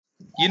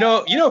You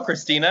know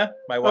Christina,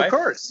 my wife. Of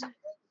course.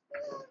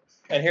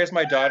 And here's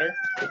my daughter.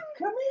 Come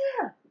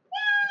here.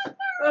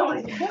 Oh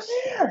my gosh. Come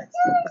here.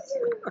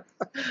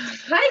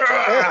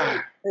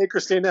 Hi, Hey,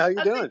 Christina, how you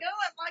How's doing? it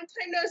going? Long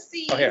time no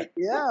see. Oh, here.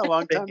 Yeah,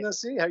 long time no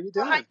see. How you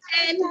doing? Hi,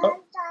 Ken.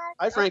 Oh.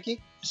 Hi,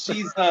 Frankie.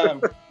 She's a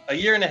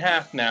year and a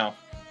half now.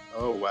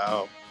 Oh,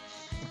 wow.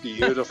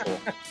 Beautiful.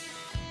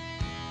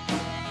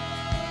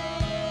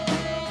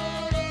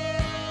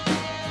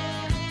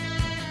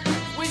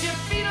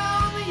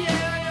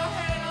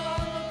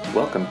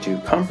 Welcome to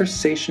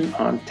Conversation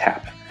on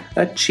Tap,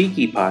 a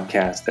cheeky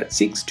podcast that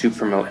seeks to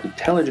promote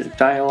intelligent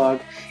dialogue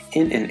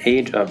in an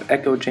age of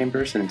echo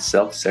chambers and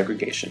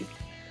self-segregation.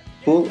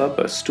 Pull up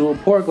a stool,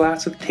 pour a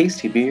glass of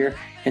tasty beer,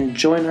 and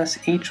join us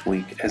each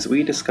week as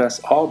we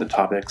discuss all the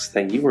topics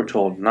that you were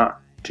told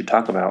not to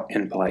talk about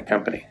in polite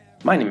company.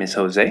 My name is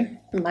Jose.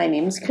 My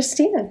name is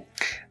Christina.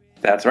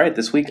 That's right,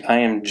 this week I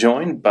am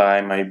joined by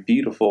my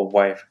beautiful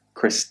wife,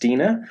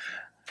 Christina.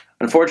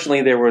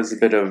 Unfortunately, there was a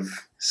bit of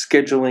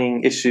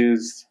scheduling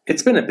issues.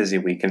 It's been a busy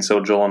week, and so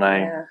Joel and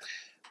I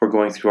were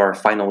going through our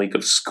final week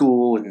of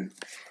school, and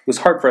it was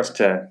hard for us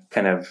to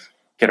kind of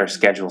get our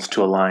schedules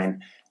to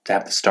align, to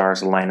have the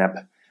stars line up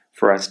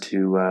for us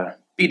to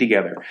be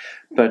together.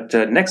 But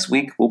next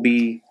week, we'll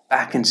be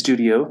back in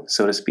studio,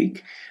 so to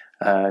speak,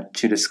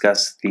 to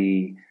discuss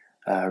the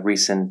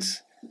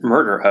recent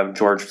murder of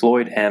George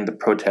Floyd and the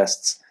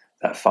protests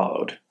that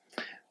followed.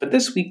 But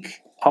this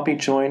week, I'll be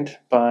joined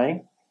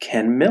by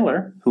Ken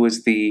Miller, who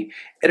is the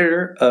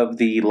editor of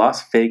the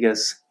Las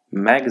Vegas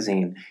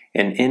Magazine,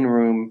 an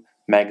in-room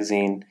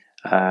magazine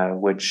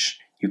which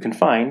you can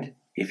find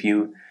if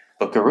you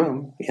book a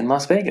room in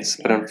Las Vegas.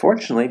 But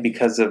unfortunately,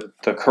 because of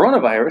the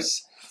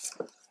coronavirus,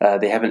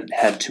 they haven't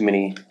had too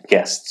many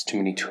guests, too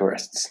many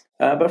tourists.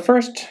 But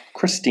first,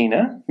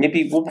 Christina,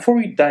 before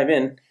we dive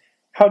in,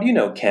 how do you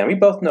know Ken? We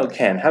both know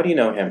Ken. How do you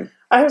know him?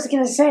 I was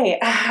going to say,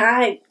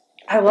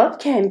 I love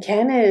Ken.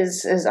 Ken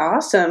is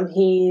awesome.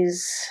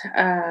 He's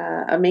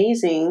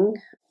amazing.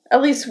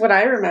 At least what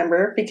I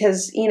remember,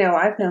 because,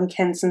 I've known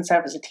Ken since I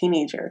was a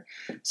teenager.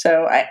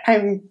 So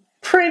I'm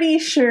pretty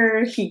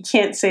sure he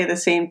can't say the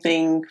same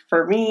thing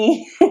for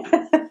me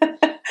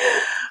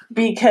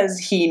because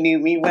he knew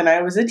me when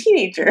I was a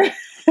teenager.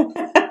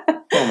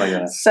 Oh my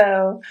God.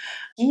 So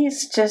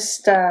he's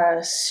just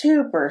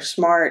super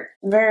smart,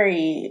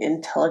 very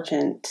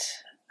intelligent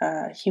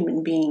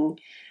human being.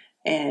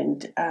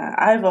 And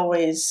I've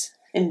always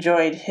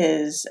enjoyed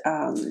his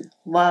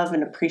love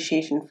and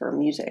appreciation for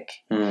music.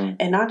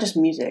 And not just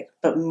music,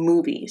 but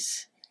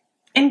movies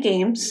and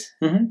games.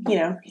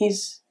 Mm-hmm.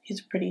 He's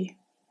a pretty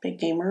big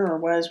gamer, or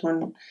was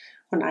when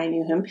I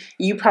knew him.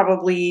 You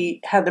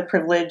probably had the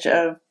privilege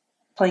of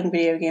playing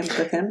video games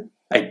with him.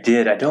 I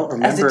did. I don't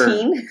remember. As a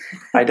teen?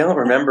 I don't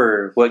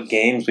remember what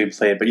games we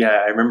played, but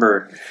yeah, I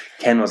remember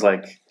Ken was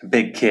like a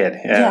big kid.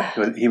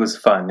 Yeah. He was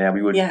fun. Yeah,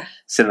 we would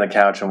sit on the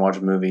couch and watch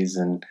movies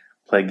and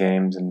play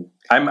games. And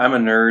I'm a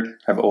nerd.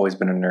 I've always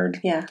been a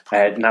nerd. Yeah.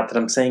 Not that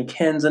I'm saying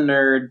Ken's a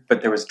nerd,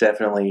 but there was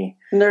definitely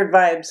nerd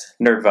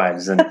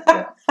vibes. And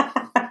yeah.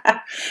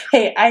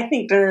 Hey, I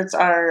think nerds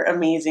are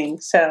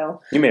amazing.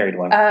 So you married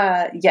one.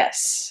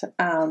 Yes.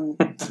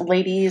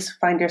 Ladies,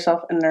 find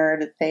yourself a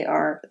nerd. They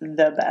are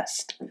the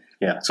best.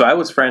 Yeah. So I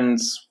was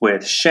friends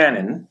with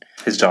Shannon,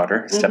 his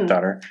daughter, his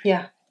stepdaughter.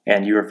 Yeah.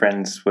 And you were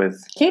friends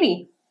with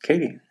Katie,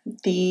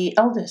 the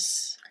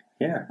eldest.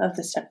 Yeah. Of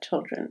the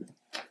stepchildren.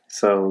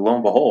 So lo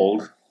and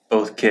behold,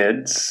 both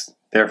kids,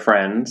 their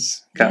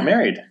friends, got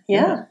married.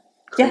 Yeah.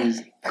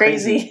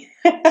 Crazy.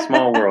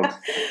 Small world.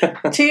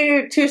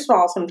 too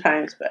small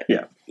sometimes, but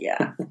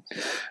yeah.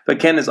 But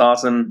Ken is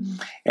awesome,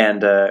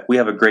 and we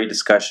have a great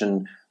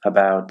discussion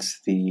about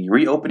the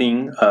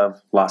reopening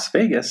of Las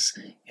Vegas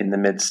in the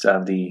midst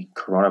of the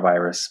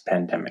coronavirus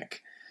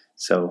pandemic.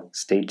 So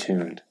stay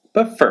tuned.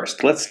 But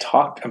first, let's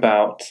talk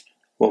about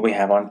what we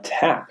have on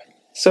tap.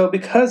 So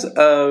because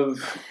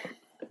of,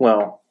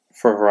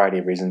 for a variety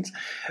of reasons,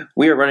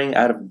 we are running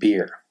out of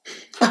beer.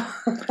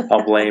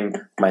 I'll blame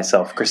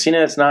myself.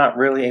 Christina is not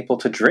really able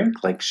to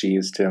drink like she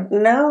used to.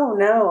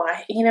 No.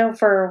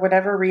 For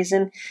whatever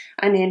reason,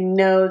 I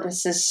know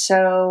this is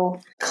so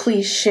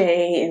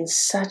cliche and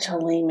such a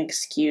lame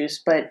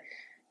excuse, but,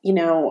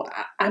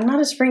 I'm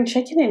not a spring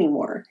chicken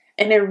anymore.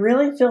 And I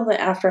really feel that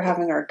after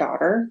having our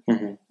daughter,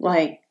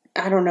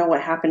 I don't know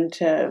what happened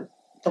to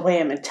the way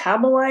I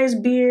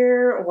metabolize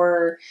beer,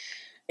 or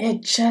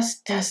it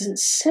just doesn't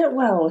sit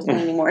well with me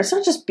anymore. It's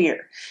not just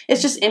beer.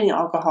 It's just any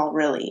alcohol,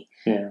 really.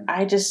 Yeah.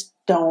 I just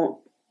don't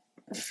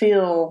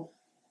feel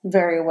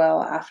very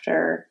well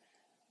after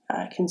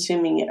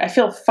consuming it. I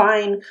feel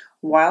fine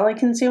while I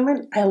consume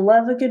it. I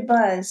love a good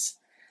buzz.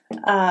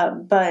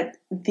 But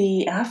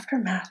the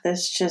aftermath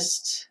is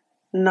just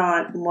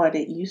not what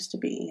it used to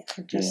be.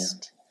 I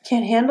just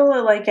can't handle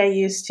it like I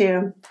used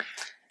to.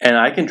 And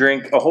I can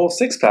drink a whole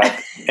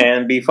 6-pack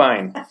and be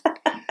fine.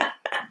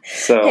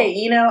 So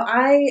hey,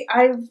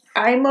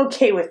 I'm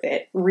okay with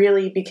it,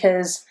 really,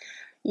 because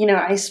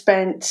I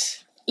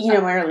spent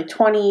my early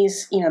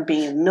 20s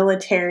being in the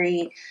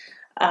military,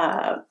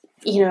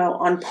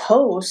 on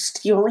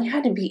Post, you only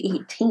had to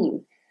be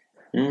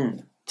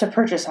 18 to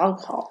purchase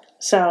alcohol.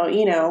 So,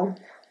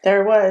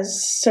 there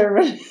was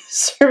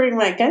serving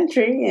my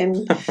country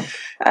and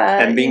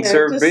and being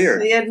served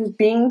beer. And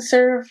being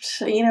served,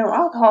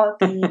 alcohol at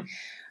the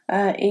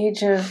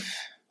age of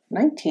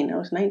 19. I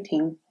was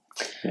 19.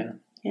 Yeah.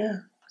 Yeah.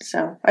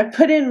 So I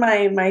put in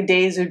my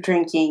days of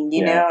drinking,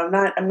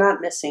 I'm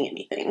not missing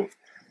anything.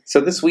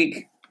 So this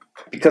week,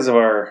 because of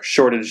our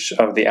shortage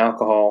of the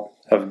alcohol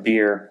of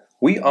beer,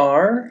 we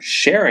are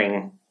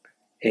sharing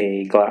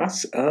a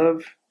glass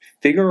of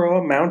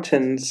Figueroa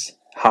Mountains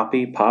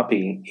Hoppy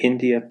Poppy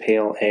India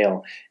Pale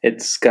Ale.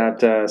 It's got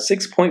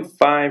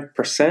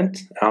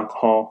 6.5%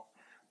 alcohol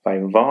by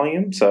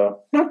volume,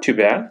 so not too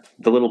bad.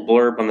 The little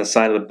blurb on the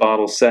side of the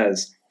bottle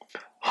says,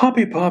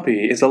 Hoppy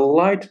Poppy is a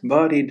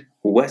light-bodied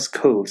West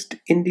Coast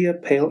India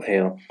Pale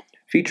Ale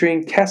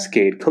featuring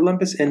Cascade,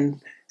 Columbus,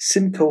 and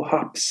Simcoe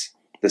hops.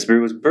 This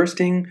brew is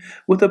bursting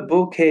with a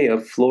bouquet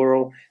of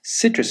floral,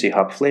 citrusy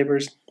hop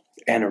flavors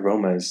and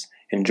aromas.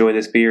 Enjoy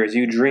this beer as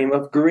you dream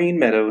of green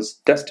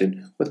meadows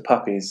dusted with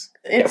poppies.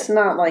 It's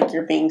not like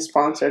you're being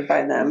sponsored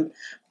by them,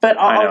 but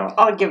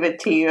I'll give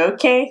it to you,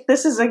 okay?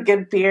 This is a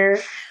good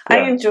beer. Yeah.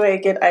 I enjoy a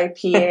good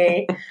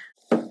IPA.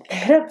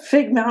 Hit up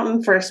Fig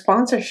Mountain for a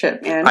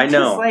sponsorship, man. I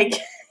know.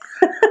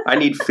 I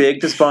need Fig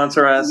to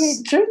sponsor us.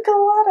 You drink a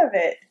lot of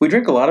it. We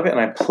drink a lot of it,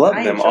 and I plug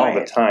them all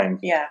the time.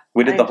 Yeah.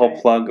 We did the whole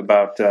plug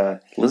about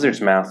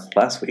Lizard's Mouth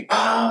last week.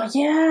 Oh,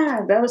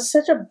 yeah. That was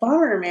such a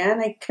bummer,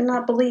 man. I could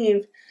not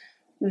believe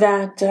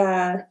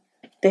that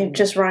they've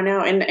just run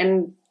out.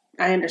 And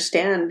I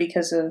understand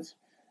because of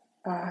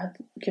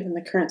given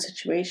the current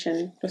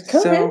situation with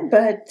COVID,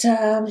 but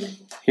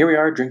here we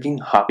are drinking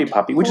Hoppy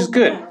Poppy, which is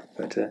good.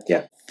 But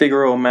yeah,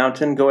 Figueroa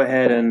Mountain, go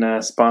ahead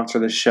and sponsor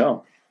the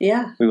show.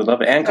 Yeah, we would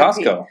love it, and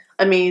Costco.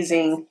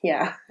 Amazing,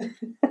 yeah.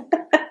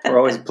 We're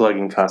always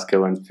plugging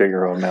Costco and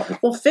Figueroa Mountain.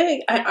 Well,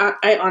 Fig,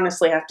 I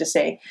honestly have to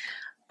say,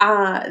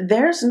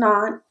 there's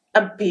not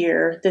a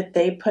beer that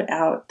they put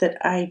out that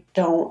I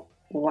don't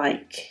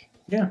like.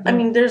 Yeah, I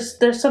mean, there's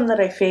some that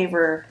I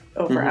favor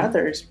over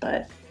others,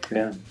 but.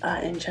 Yeah.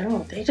 In general,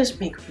 they just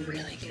make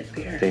really good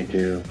beer. They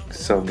do.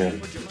 So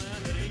good.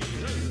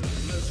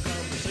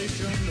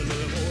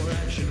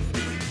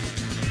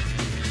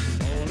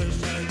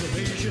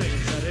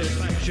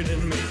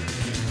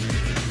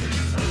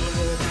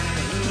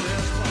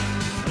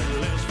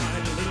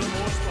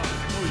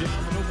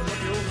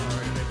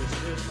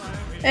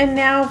 And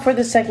now for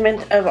the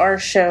segment of our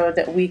show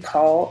that we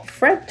call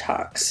Fred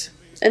Talks.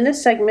 In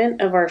this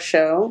segment of our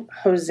show,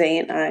 Jose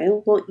and I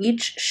will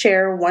each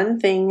share one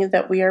thing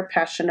that we are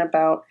passionate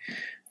about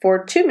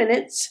for 2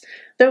 minutes,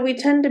 though we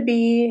tend to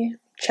be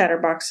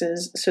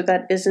chatterboxes, so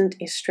that isn't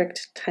a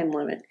strict time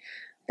limit.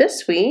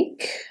 This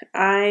week,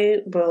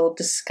 I will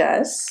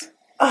discuss...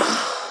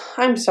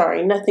 I'm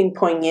sorry, nothing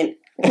poignant.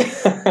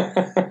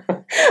 I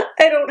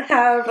don't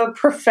have a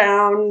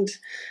profound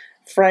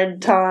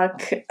Fred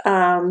talk.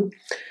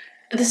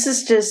 This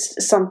is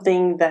just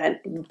something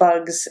that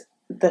bugs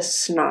the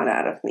snot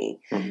out of me.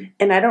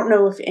 And I don't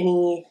know if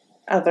any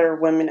other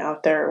women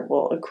out there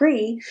will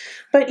agree,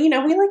 but we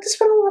like to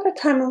spend a lot of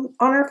time on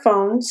our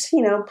phones,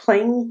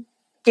 playing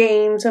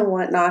games and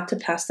whatnot to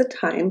pass the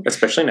time.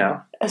 Especially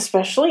now.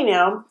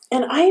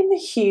 And I am a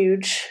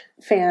huge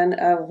fan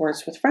of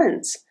Words with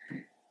Friends.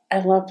 I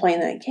love playing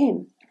that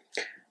game.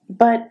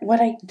 But what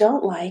I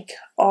don't like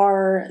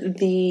are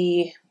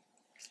the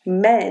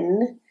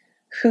men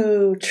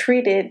who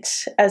treat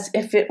it as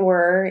if it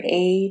were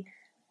a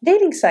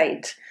dating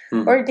site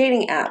or a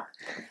dating app.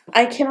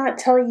 I cannot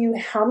tell you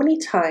how many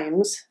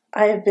times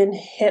I have been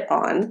hit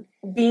on,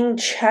 being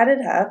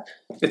chatted up.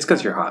 It's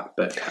because you're hot,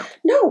 but...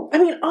 No, I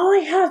mean, all I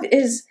have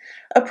is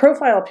a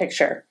profile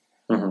picture.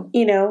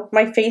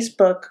 My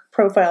Facebook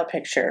profile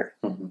picture,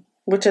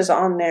 which is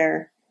on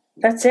there.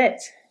 That's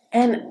it.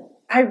 And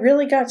I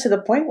really got to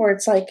the point where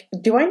it's like,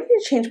 do I need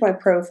to change my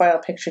profile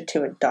picture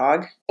to a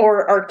dog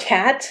or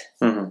cat?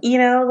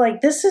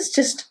 This is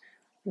just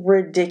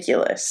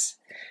ridiculous.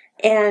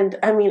 And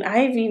I mean,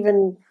 I've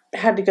even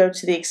had to go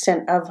to the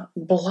extent of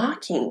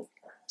blocking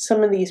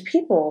some of these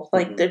people.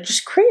 They're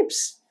just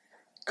creeps.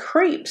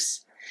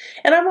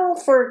 And I'm all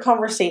for a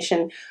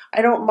conversation.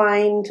 I don't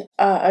mind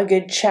a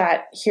good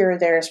chat here or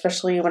there,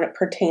 especially when it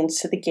pertains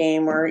to the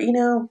game or,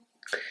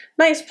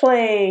 nice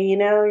play,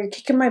 you're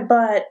kicking my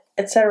butt,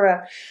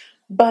 etc.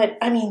 But,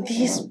 I mean,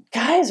 these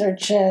guys are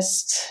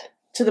just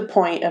to the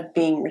point of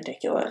being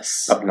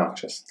ridiculous.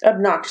 Obnoxious,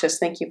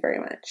 thank you very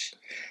much.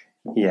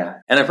 Yeah,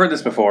 and I've heard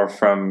this before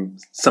from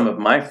some of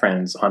my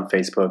friends on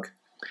Facebook.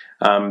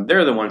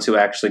 They're the ones who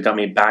actually got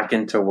me back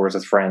into Words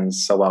with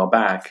Friends a while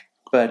back.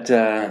 But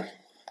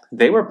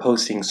they were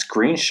posting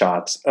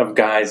screenshots of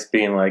guys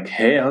being like,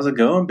 hey, how's it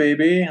going,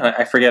 baby?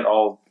 I forget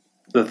all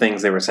the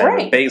things they were saying.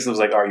 Right. Basically, it was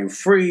like, are you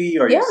free?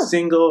 Are you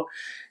single?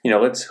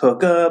 Let's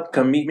hook up.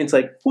 Come meet me. It's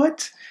like,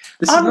 what?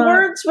 On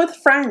Words with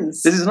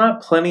Friends. This is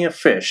not Plenty of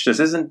Fish. This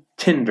isn't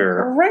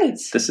Tinder. Right.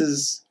 This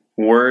is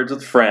Words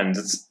with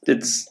Friends.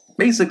 It's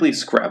Basically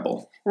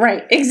Scrabble.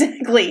 Right,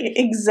 exactly.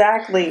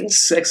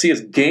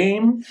 Sexiest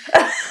game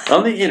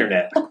on the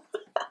internet.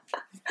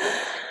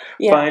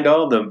 Yeah. Find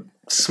all the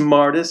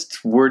smartest,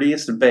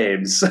 wordiest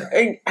babes.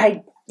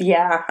 I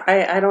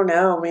don't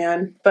know,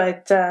 man.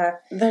 But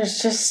there's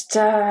just,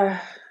 I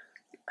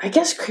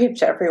guess,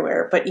 creeps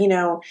everywhere. But,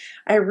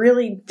 I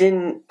really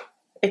didn't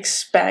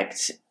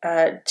expect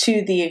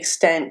to the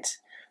extent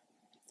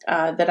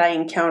that I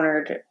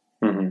encountered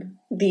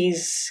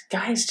these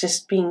guys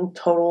just being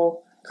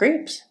total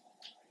creeps.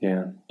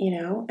 Yeah.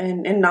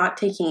 And not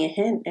taking a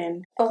hint.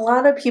 And a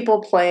lot of people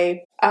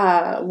play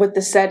with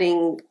the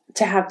setting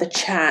to have the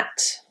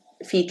chat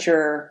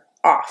feature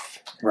off.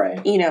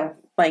 Right.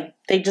 Like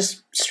they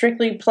just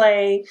strictly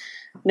play,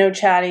 no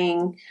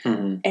chatting.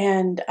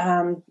 And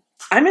I'm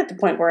at the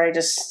point where I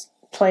just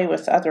play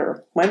with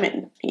other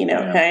women,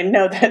 Yeah. I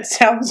know that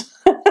sounds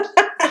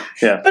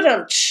Yeah.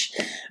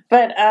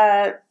 But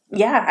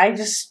I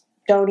just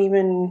don't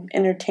even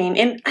entertain.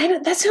 And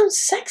that sounds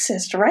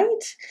sexist,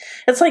 right?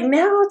 It's like,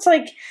 now it's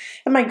like,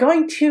 am I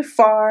going too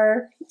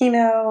far?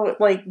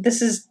 Like,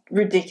 this is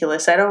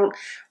ridiculous. I don't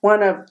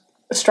want to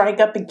strike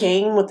up a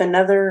game with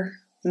another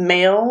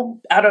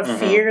male out of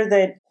fear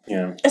that...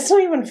 Yeah. It's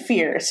not even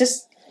fear. It's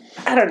just,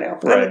 I don't know.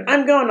 Right.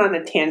 I'm going on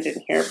a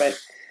tangent here, but...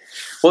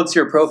 Well, it's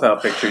your profile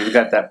picture. You've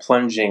got that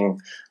plunging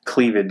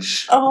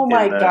cleavage. Oh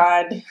my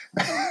God.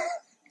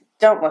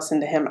 Don't listen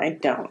to him. I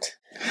don't.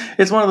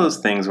 It's one of those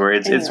things where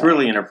it's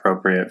really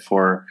inappropriate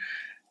for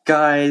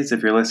guys,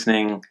 if you're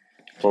listening,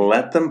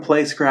 let them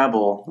play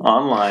Scrabble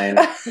online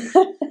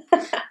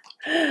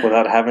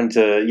without having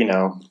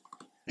to,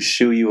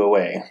 shoo you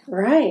away.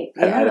 Right.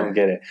 Yeah. I don't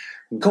get it.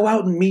 Go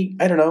out and meet,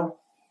 I don't know,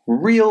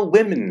 real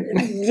women.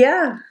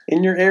 Yeah.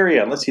 In your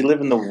area, unless you live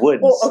in the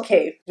woods. Well,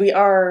 okay. We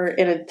are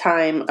in a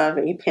time of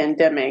a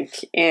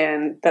pandemic,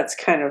 and that's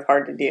kind of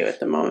hard to do at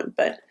the moment,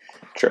 but...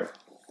 True.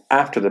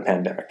 After the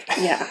pandemic.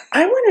 Yeah.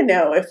 I want to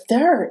know if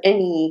there are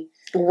any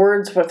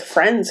Words with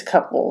Friends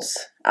couples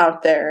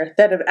out there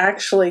that have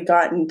actually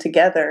gotten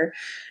together.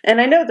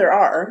 And I know there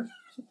are.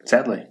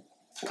 Sadly.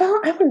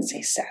 Well, I wouldn't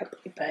say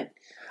sadly, but...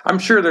 I'm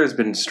sure there's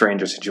been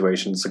stranger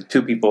situations, like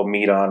two people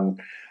meet on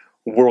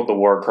World of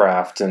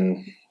Warcraft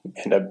and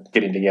end up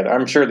getting together.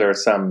 I'm sure there are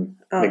some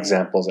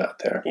examples out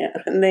there. Yeah,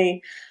 and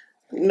they...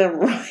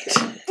 Never mind.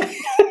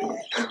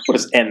 We'll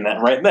just end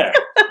that right there.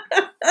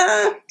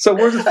 So,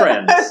 Words with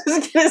Friends. I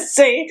was going to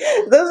say,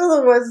 those are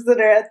the ones that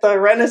are at the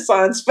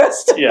Renaissance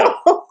Festival. Yeah.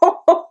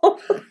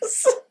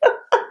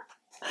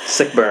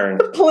 Sick burn.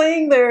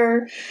 Playing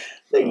their,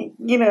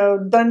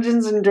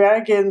 Dungeons and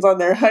Dragons on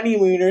their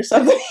honeymoon or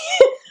something.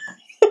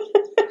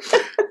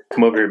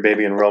 Come over here,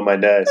 baby, and roll my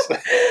dice.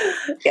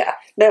 Yeah.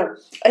 No,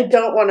 I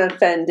don't want to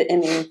offend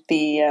any of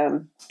the...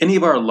 any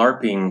of our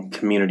LARPing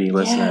community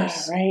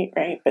listeners. Yeah,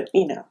 right. But,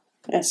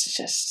 it's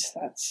just,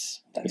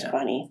 that's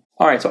funny.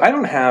 All right, so I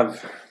don't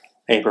have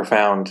a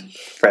profound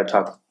Fred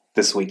talk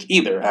this week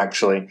either,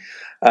 actually.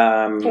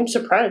 I'm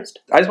surprised.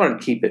 I just wanted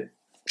to keep it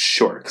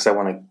short because I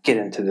want to get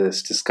into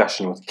this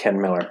discussion with Ken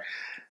Miller.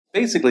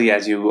 Basically,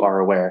 as you are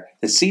aware,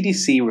 the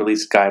CDC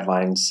released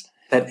guidelines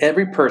that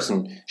every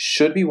person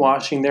should be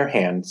washing their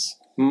hands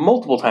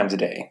multiple times a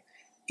day,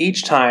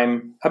 each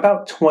time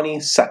about 20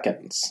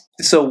 seconds.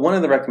 So one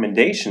of the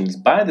recommendations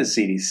by the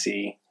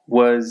CDC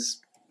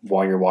was,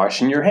 while you're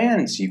washing your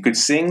hands, you could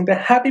sing the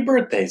Happy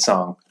Birthday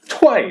song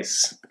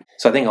twice.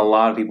 So I think a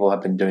lot of people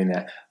have been doing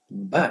that.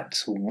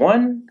 But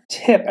one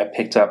tip I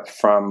picked up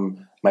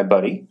from my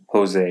buddy,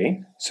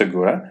 Jose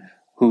Segura,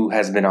 who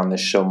has been on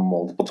this show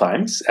multiple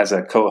times as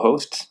a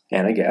co-host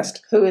and a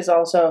guest. Who is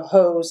also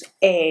Hose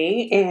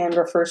A and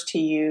refers to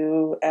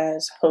you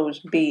as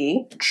Hose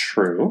B.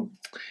 True.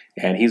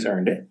 And he's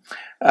earned it.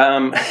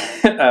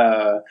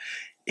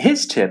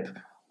 His tip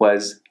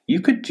was you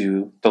could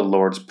do the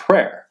Lord's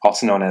Prayer,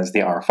 also known as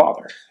the Our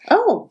Father.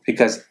 Oh.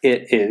 Because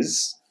it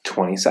is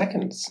 20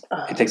 seconds.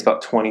 It takes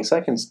about 20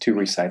 seconds to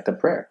recite the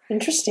prayer.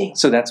 Interesting.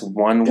 So that's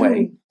one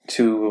way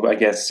to, I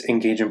guess,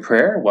 engage in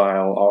prayer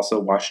while also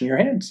washing your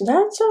hands.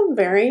 That's a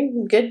very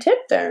good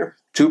tip there.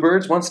 Two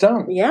birds, one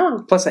stone. Yeah.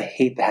 Plus, I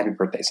hate the Happy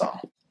Birthday song.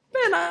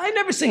 Man, I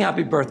never sing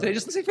Happy Birthday. It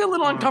just makes me feel a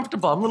little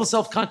uncomfortable. I'm a little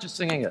self-conscious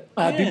singing it.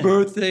 Happy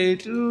birthday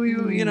to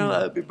you,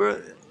 Happy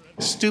birthday.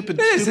 Stupid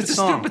It's a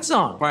song. stupid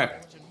song. Right.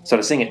 So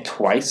to sing it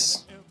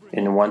twice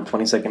in one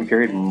 20-second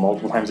period,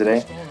 multiple times a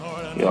day,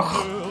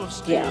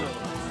 ugh. Yeah.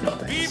 No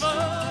thanks.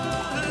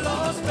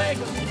 Las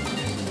Vegas.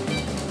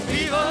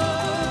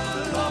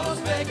 Viva Las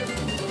Vegas.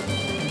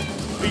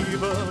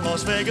 Viva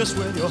Las Vegas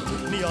with your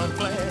neon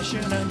flashing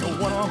and your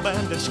one-arm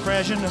bandits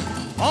crashing.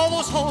 All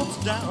those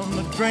hopes down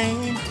the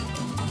drain.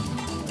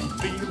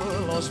 Viva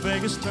Las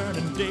Vegas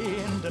turning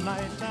day into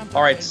nighttime.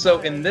 All right,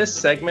 so in this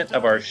segment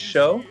of our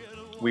show,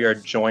 we are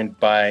joined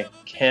by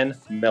Ken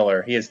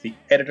Miller. He is the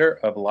editor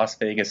of Las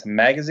Vegas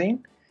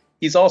Magazine.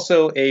 He's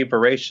also a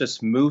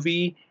voracious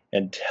movie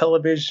and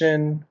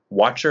television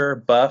watcher,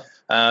 buff,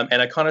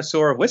 and a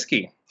connoisseur of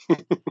whiskey.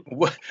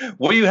 what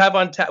do you have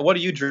on tap? What are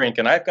you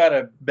drinking? I've got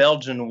a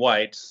Belgian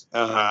white.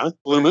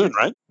 Blue Moon,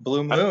 right?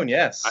 Blue Moon,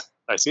 yes.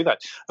 I see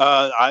that.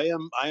 I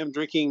am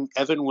drinking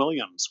Evan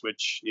Williams,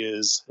 which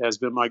has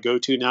been my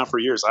go-to now for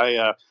years.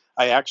 I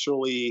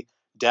actually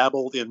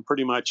dabbled in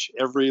pretty much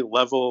every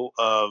level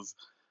of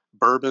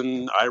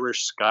bourbon,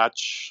 Irish,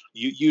 Scotch,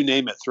 you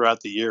name it,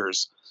 throughout the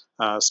years.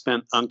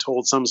 Spent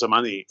untold sums of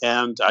money,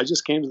 and I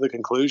just came to the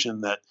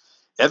conclusion that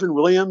Evan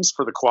Williams,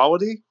 for the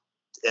quality,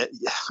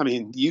 I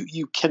mean,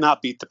 you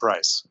cannot beat the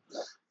price.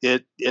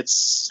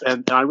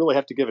 And I really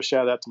have to give a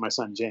shout out to my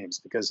son James,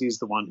 because he's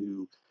the one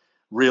who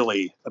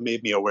really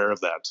made me aware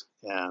of that,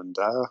 and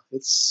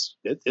it's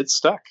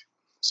stuck.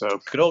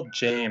 So Good old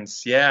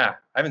James. Yeah,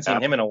 I haven't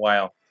seen him in a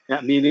while.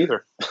 yeah, me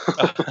neither.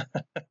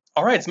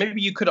 All right, so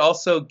maybe you could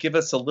also give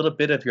us a little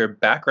bit of your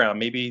background,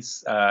 maybe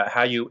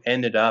how you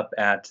ended up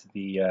at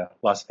the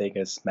Las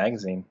Vegas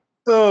magazine.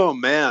 Oh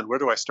man, where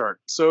do I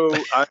start? So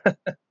I'm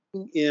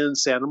in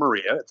Santa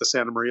Maria at the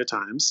Santa Maria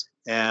Times,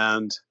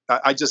 and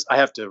I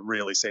have to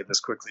really say this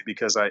quickly,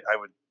 because I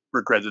would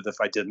regret it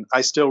if I didn't.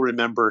 I still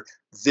remember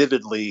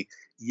vividly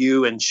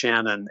you and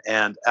Shannon,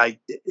 and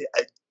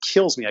it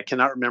kills me. I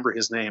cannot remember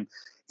his name.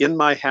 In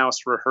my house,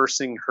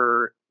 rehearsing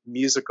her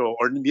musical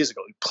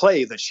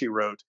play that she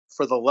wrote,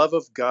 For the Love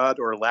of God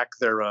or Lack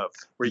Thereof.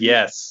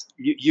 Yes.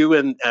 You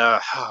and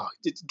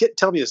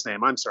tell me his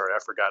name. I'm sorry, I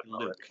forgot.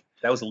 Luke.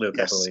 That was Luke,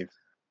 Yes. I believe.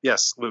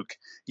 Yes, Luke.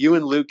 You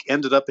and Luke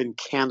ended up in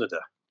Canada.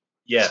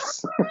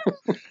 Yes.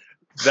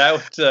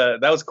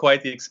 That was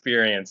quite the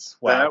experience.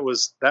 Wow.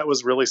 That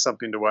was really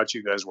something to watch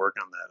you guys work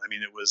on that. I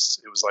mean, it was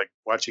like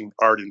watching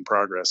art in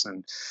progress,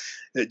 and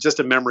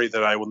just a memory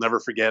that I will never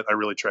forget. I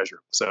really treasure.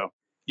 So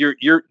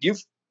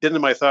you've been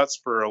in my thoughts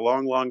for a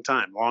long, long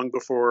time, long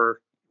before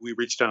we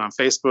reached out on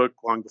Facebook,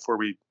 long before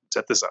we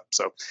set this up.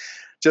 So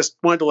just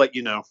wanted to let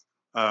you know.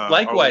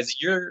 Likewise,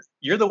 you're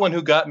the one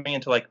who got me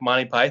into like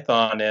Monty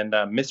Python and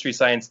Mystery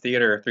Science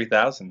Theater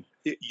 3000.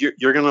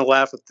 You're going to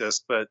laugh at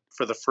this, but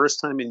for the first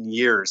time in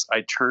years,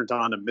 I turned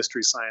on a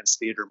Mystery Science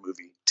Theater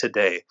movie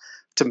today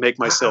to make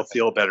myself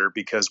feel better,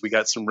 because we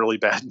got some really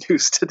bad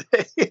news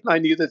today, and I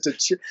needed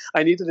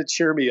to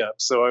cheer me up.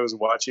 So I was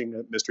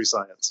watching Mystery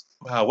Science.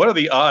 Wow, what are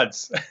the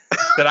odds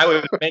that I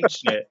would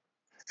mention it?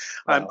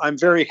 Wow. I'm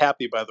very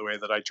happy, by the way,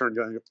 that I turned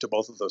on to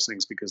both of those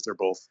things, because they're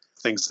both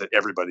things that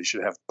everybody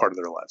should have part of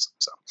their lives.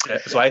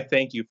 So I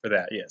thank you for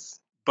that. Yes.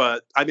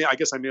 But I mean, I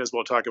guess I may as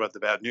well talk about the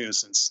bad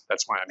news, since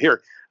that's why I'm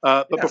here.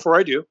 But before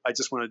I do, I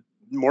just wanted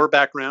more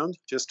background,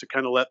 just to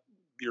kind of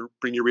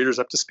bring your readers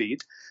up to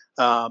speed.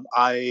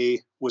 I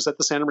was at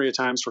the Santa Maria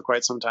Times for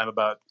quite some time,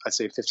 about, I'd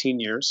say, 15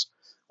 years.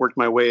 Worked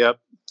my way up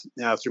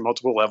through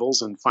multiple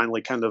levels, and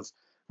finally kind of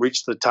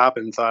reached the top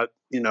and thought,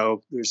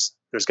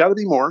 there's got to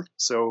be more.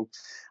 So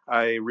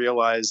I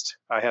realized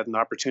I had an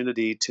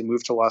opportunity to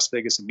move to Las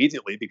Vegas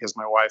immediately, because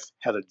my wife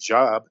had a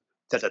job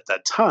that at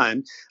that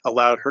time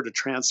allowed her to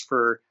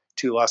transfer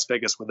to Las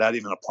Vegas without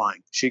even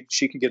applying. She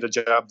could get a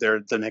job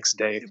there the next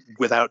day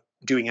without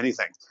doing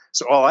anything.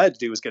 So all I had to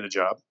do was get a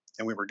job,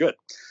 and we were good.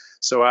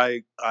 So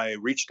I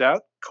reached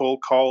out,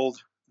 cold called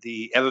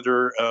the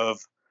editor of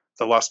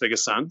the Las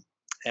Vegas Sun,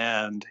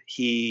 and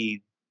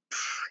he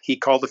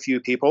called a few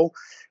people,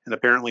 and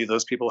apparently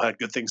those people had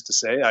good things to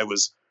say. I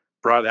was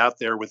brought out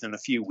there within a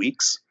few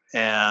weeks,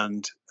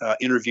 and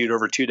interviewed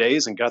over 2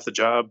 days, and got the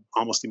job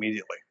almost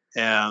immediately.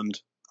 And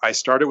I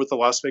started with the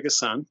Las Vegas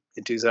Sun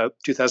in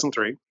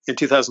 2003. In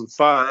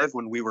 2005,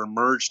 when we were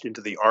merged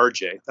into the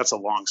RJ, that's a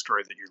long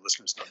story that your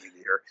listeners don't need to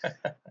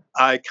hear.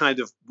 I kind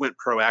of went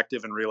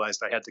proactive and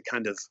realized I had to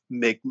kind of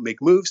make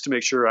moves to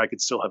make sure I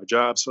could still have a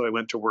job. So I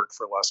went to work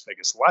for Las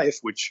Vegas Life,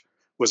 which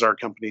was our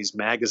company's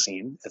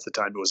magazine. At the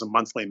time, it was a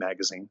monthly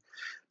magazine,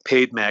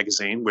 paid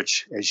magazine,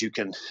 which, as you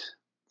can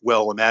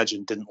well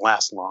imagine, didn't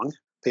last long.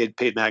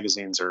 Paid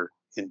magazines are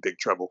in big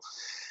trouble.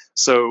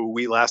 So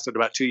we lasted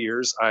about 2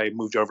 years. I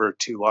moved over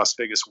to Las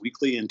Vegas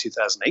Weekly in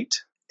 2008.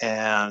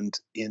 And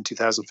in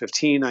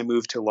 2015, I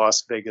moved to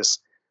Las Vegas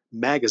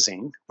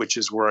Magazine, which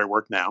is where I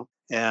work now.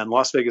 And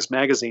Las Vegas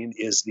Magazine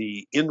is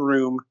the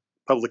in-room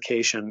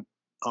publication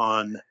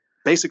on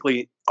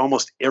basically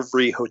almost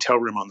every hotel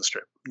room on the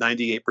Strip.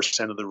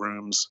 98% of the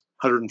rooms,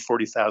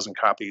 140,000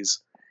 copies.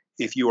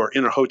 If you are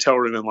in a hotel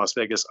room in Las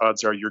Vegas,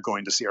 odds are you're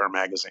going to see our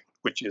magazine,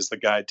 which is the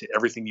guide to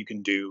everything you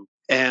can do.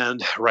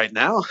 And right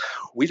now,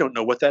 we don't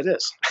know what that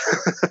is.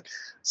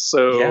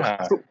 So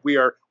we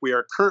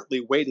are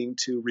currently waiting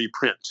to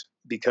reprint,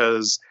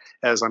 because,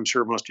 as I'm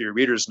sure most of your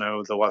readers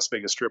know, the Las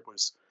Vegas Strip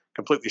was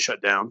completely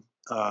shut down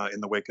in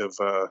the wake of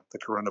the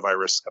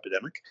coronavirus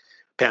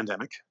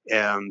pandemic.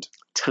 And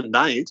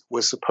tonight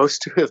was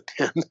supposed to have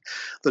been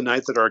the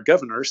night that our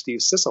governor, Steve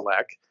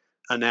Sisolak,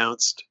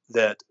 announced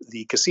that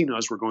the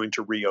casinos were going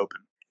to reopen.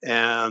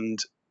 And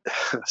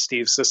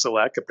Steve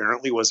Sisolak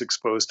apparently was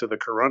exposed to the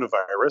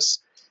coronavirus,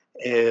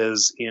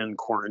 is in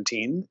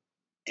quarantine,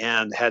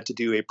 and had to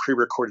do a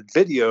pre-recorded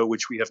video,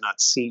 which we have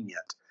not seen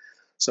yet.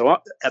 So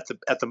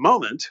at the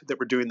moment that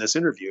we're doing this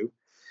interview,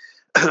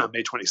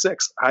 May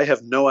 26th, I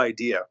have no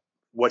idea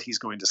what he's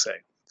going to say.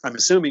 I'm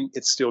assuming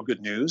it's still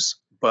good news,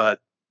 but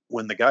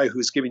when the guy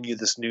who's giving you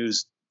this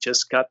news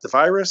just got the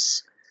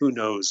virus, who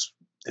knows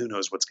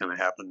what's going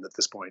to happen at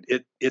this point.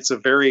 It's a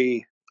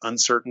very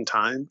uncertain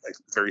time, a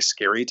very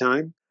scary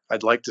time.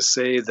 I'd like to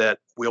say that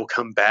we'll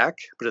come back,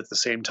 but at the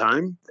same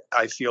time,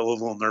 I feel a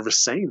little nervous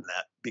saying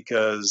that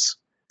because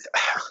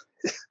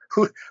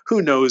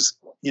who knows,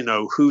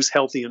 who's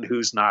healthy and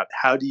who's not?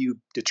 How do you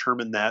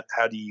determine that?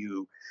 How do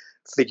you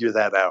figure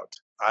that out?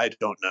 I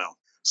don't know.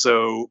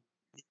 So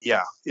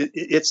yeah,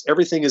 it's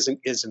everything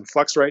is in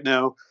flux right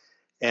now,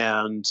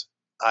 and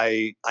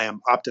I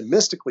am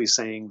optimistically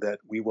saying that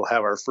we will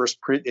have our first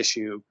print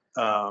issue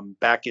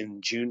back in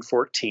June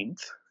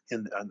 14th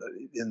in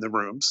the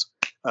rooms.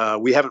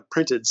 We haven't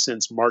printed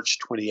since March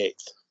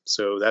 28th,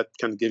 so that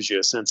kind of gives you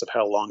a sense of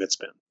how long it's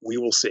been. We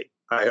will see.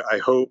 I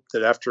hope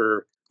that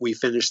after we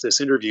finish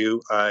this interview,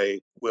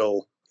 I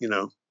will,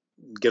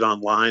 get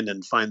online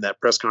and find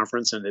that press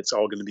conference, and it's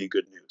all going to be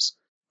good news.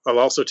 I'll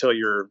also tell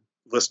your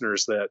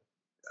listeners that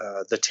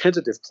the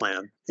tentative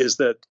plan is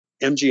that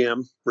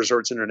MGM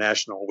Resorts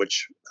International,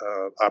 which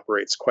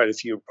operates quite a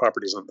few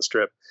properties on the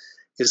Strip,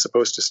 is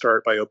supposed to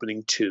start by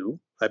opening 2.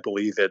 I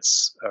believe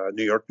it's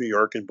New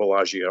York, and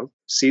Bellagio.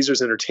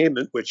 Caesars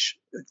Entertainment, which,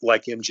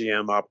 like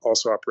MGM,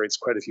 also operates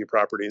quite a few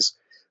properties,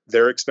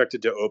 they're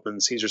expected to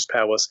open Caesars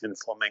Palace in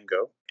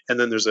Flamingo. And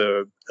then there's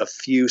a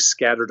few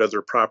scattered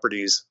other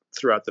properties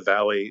throughout the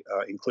valley,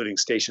 including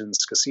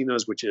Stations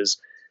Casinos, which is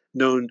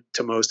known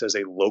to most as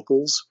a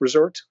locals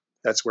resort.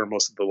 That's where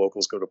most of the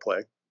locals go to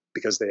play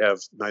because they have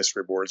nice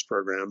rewards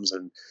programs,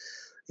 and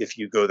if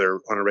you go there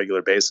on a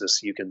regular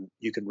basis, you can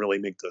really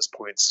make those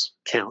points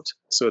count.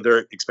 So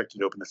they're expected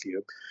to open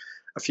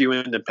a few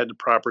independent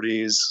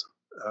properties.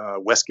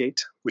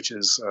 Westgate, which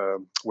is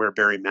where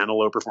Barry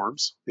Manilow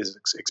performs, is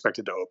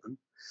expected to open.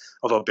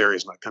 Although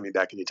Barry's not coming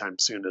back anytime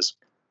soon,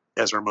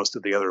 as are most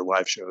of the other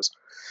live shows.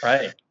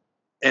 Right.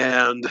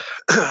 And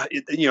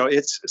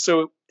it's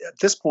so at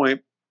this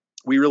point,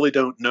 we really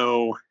don't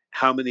know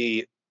how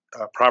many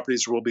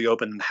properties will be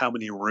open and how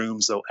many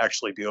rooms they'll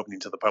actually be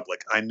opening to the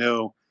public. I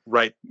know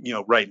right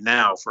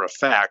now for a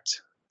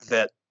fact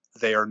that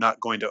they are not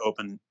going to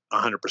open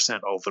 100%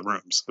 all of the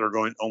rooms. They're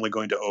only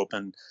going to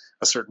open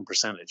a certain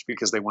percentage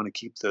because they want to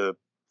keep the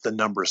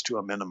numbers to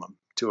a minimum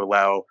to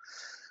allow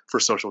for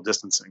social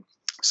distancing.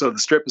 So the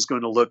Strip is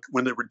going to look,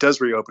 when it does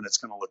reopen, it's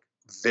going to look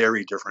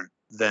very different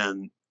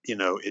than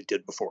it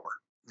did before.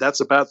 That's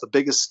about the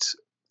biggest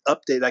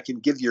update I can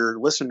give your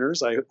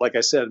listeners. Like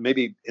I said,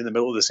 maybe in the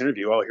middle of this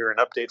interview, I'll hear an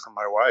update from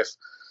my wife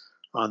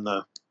on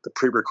the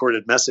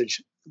pre-recorded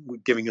message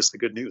giving us the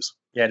good news.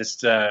 Yeah,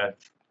 just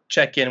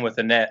check in with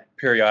Annette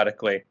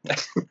periodically.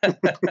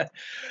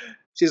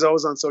 She's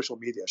always on social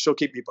media. She'll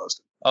keep me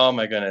posted. Oh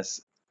my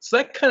goodness. So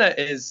that kind of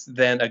is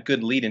then a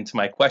good lead into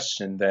my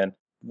question then.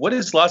 What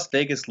is Las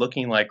Vegas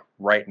looking like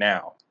right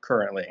now,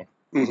 currently?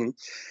 Mm-hmm.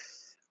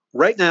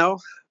 Right now,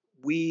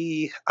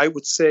 I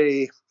would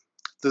say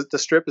the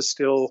Strip is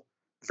still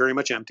very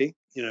much empty.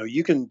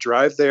 You can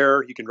drive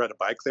there, you can ride a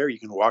bike there, you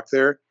can walk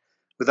there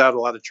without a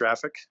lot of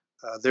traffic.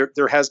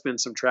 There has been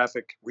some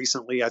traffic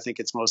recently. I think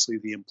it's mostly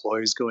the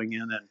employees going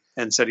in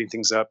and setting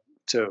things up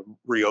to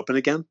reopen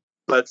again.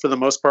 But for the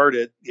most part,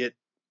 it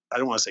I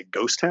don't want to say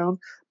ghost town,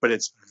 but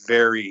it's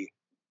very,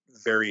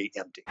 very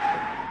empty.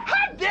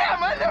 Hot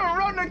damn! I never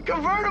rode in a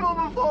convertible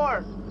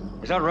before.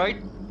 Is that right?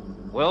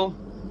 Well,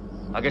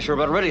 I guess you're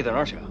about ready then,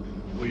 aren't you?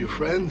 We're your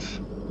friends.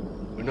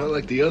 We're not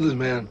like the others,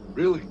 man.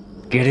 Really.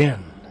 Get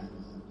in.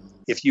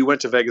 If you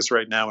went to Vegas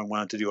right now and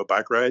wanted to do a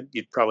bike ride,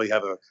 you'd probably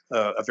have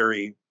a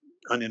very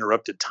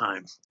uninterrupted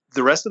time.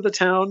 The rest of the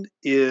town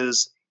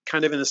is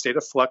kind of in a state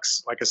of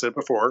flux, like I said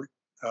before,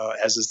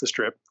 as is the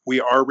Strip. We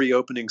are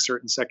reopening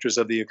certain sectors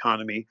of the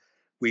economy.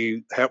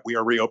 We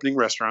are reopening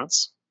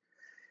restaurants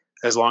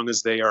as long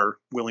as they are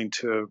willing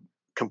to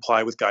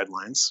comply with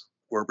guidelines.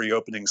 We're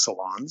reopening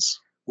salons.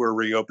 We're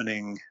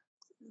reopening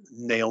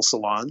nail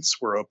salons.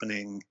 We're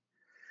opening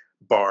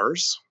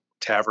bars,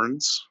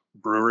 taverns,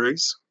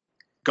 breweries,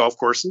 golf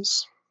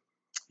courses.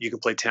 You can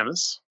play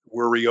tennis.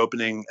 We're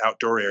reopening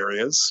outdoor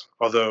areas,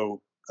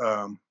 although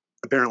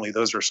apparently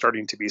those are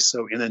starting to be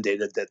so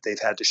inundated that they've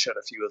had to shut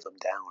a few of them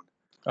down.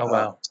 Oh,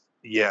 wow.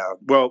 Yeah.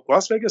 Well,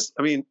 Las Vegas,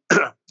 I mean,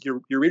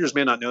 your readers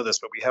may not know this,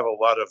 but we have a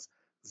lot of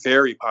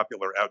very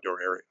popular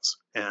outdoor areas,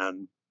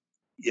 and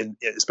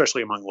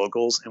especially among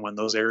locals. And when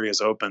those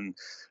areas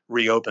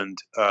reopened,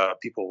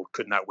 people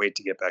could not wait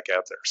to get back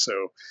out there.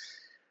 So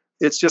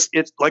it's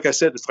like I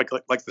said, it's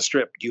like the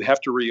Strip. You have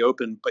to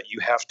reopen, but you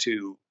have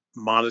to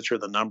monitor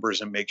the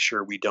numbers and make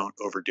sure we don't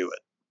overdo it,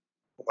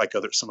 like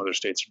some other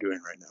states are doing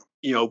right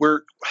now.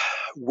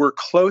 We're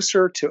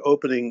closer to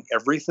opening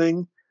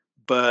everything,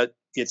 but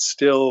it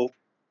still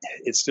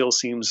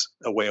seems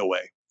a way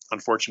away.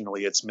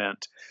 Unfortunately, it's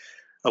meant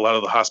a lot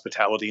of the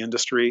hospitality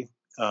industry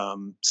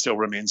still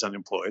remains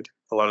unemployed.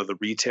 A lot of the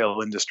retail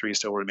industry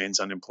still remains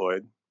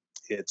unemployed.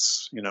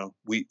 It's,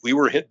 we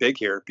were hit big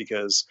here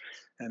because,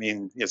 I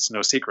mean, it's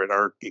no secret.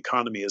 Our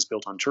economy is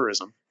built on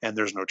tourism, and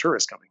there's no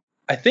tourists coming.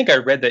 I think I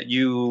read that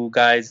you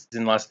guys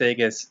in Las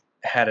Vegas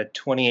had a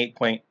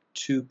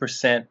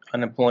 28.2%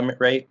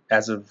 unemployment rate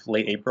as of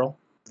late April.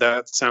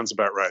 That sounds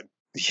about right.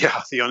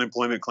 Yeah, the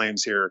unemployment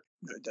claims here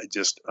are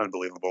just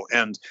unbelievable.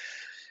 And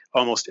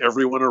almost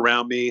everyone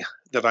around me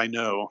that I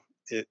know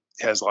it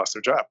has lost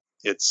their job.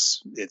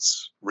 It's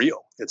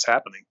real. It's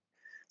happening.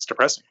 It's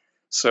depressing.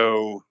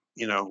 So,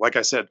 like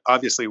I said,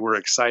 obviously we're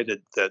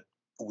excited that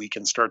we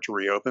can start to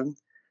reopen,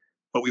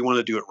 but we want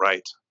to do it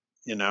right.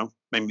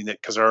 Maybe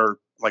because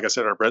like I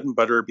said, our bread and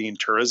butter being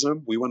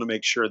tourism, we want to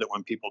make sure that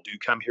when people do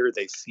come here,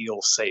 they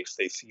feel safe.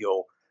 They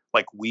feel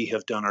like we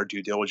have done our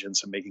due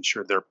diligence in making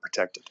sure they're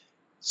protected.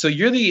 So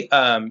you're the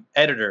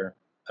editor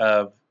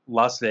of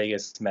Las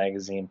Vegas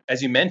Magazine.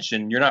 As you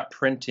mentioned, you're not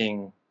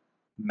printing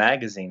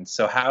magazines.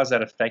 So how has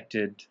that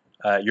affected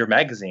your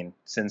magazine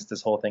since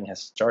this whole thing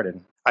has started?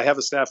 I have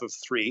a staff of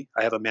 3.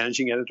 I have a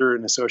managing editor,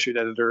 an associate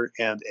editor,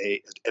 and an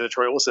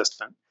editorial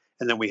assistant.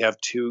 And then we have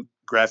 2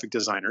 graphic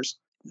designers.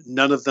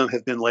 None of them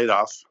have been laid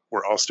off.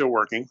 We're all still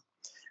working.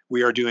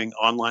 We are doing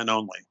online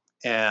only.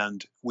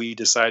 And we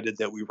decided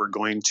that we were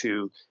going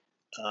to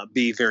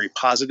be very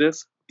positive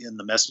in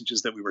the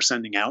messages that we were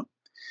sending out.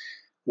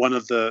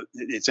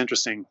 It's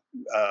interesting,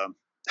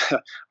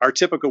 our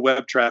typical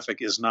web traffic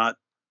is not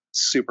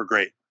super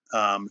great,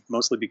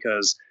 mostly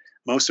because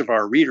most of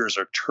our readers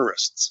are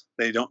tourists.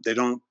 They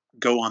don't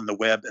go on the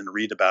web and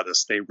read about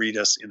us. They read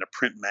us in a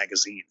print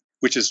magazine,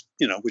 which is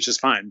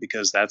fine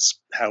because that's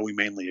how we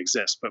mainly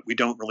exist. But we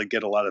don't really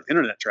get a lot of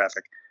internet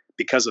traffic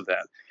because of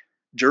that.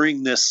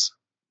 During this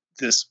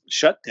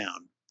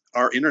shutdown,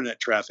 our internet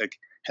traffic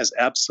has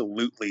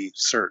absolutely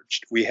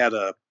surged. We had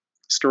a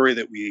story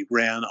that we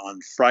ran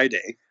on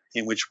Friday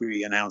in which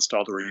we announced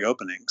all the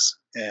reopenings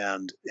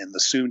and the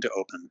soon to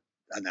open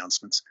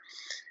announcements.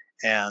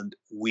 And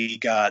we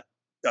got,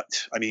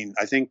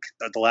 I think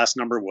the last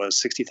number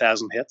was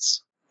 60,000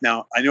 hits.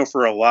 Now, I know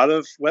for a lot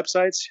of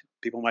websites,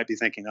 people might be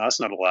thinking, oh, that's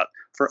not a lot.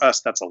 For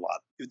us, that's a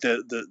lot.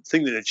 The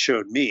thing that it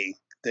showed me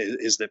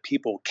is that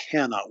people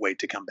cannot wait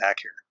to come back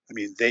here.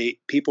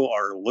 People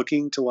are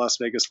looking to Las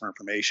Vegas for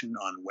information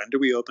on when do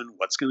we open,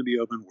 what's going to be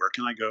open, where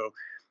can I go.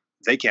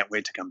 They can't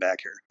wait to come back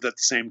here. At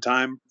the same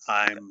time,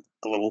 I'm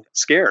a little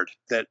scared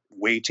that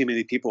way too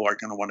many people are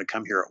going to want to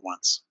come here at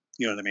once.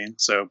 You know what I mean?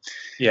 So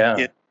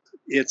yeah,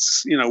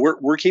 it's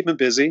we're keeping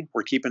busy,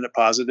 we're keeping it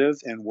positive,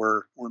 and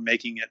we're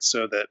making it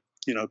so that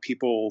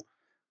people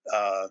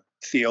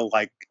feel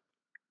like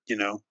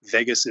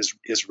Vegas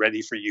is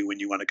ready for you when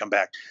you want to come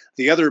back.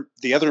 The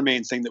other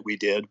main thing that we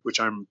did, which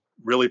I'm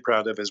really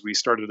proud of, is we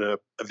started a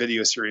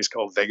video series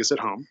called Vegas at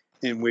Home,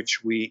 in which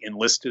we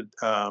enlisted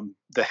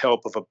the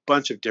help of a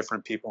bunch of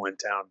different people in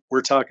town.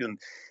 We're talking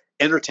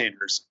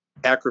entertainers,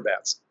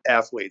 acrobats,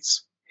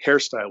 athletes,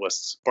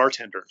 hairstylists,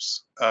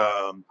 bartenders,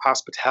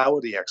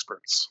 hospitality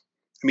experts.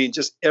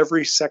 Just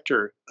every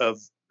sector of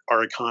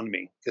our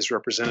economy is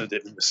represented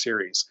in the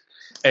series.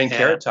 And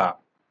Carrot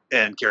Top.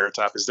 And Carrot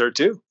Top is there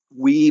too.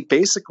 We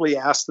basically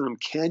asked them,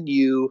 can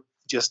you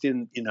just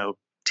in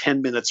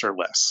 10 minutes or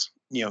less,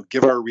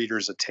 give our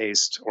readers a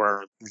taste or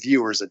our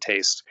viewers a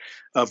taste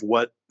of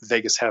what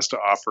Vegas has to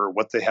offer,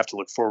 what they have to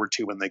look forward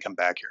to when they come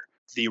back here.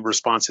 The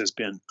response has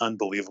been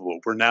unbelievable.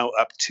 We're now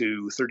up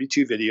to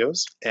 32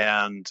 videos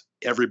and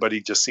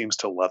everybody just seems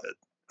to love it.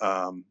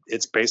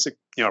 Its basic,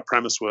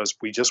 premise was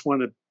we just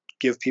want to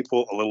give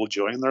people a little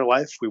joy in their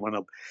life. We want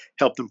to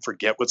help them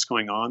forget what's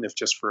going on, if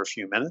just for a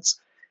few minutes.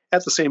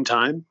 At the same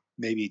time,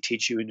 maybe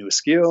teach you a new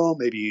skill.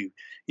 Maybe,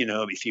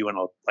 if you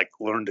want to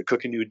learn to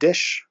cook a new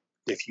dish,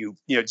 if you,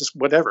 just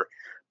whatever.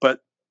 But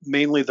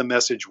mainly the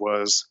message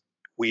was,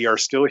 we are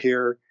still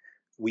here.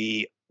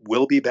 We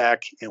will be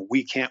back and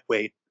we can't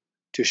wait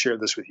to share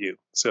this with you.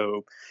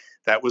 So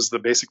that was the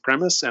basic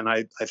premise. And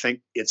I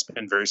think it's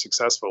been very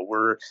successful.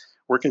 We're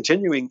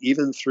continuing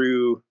even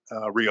through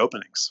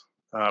reopenings.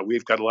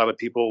 We've got a lot of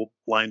people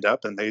lined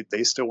up and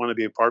they still want to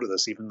be a part of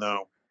this, even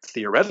though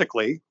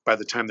theoretically, by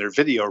the time their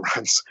video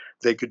runs,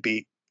 they could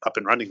be up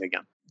and running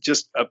again.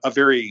 Just a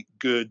very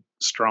good,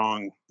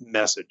 strong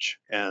message,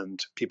 and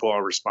people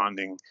are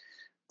responding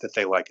that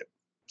they like it.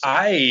 So.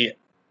 I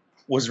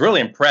was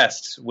really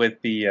impressed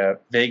with the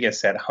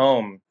Vegas at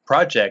Home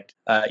project.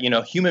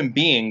 Human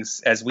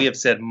beings, as we have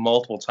said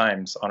multiple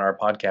times on our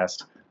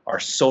podcast, are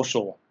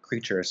social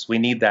creatures. We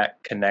need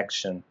that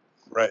connection.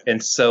 Right.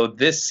 And so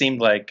this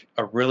seemed like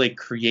a really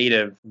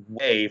creative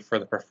way for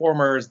the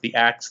performers, the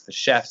acts, the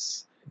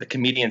chefs, the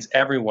comedians,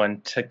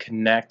 everyone to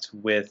connect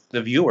with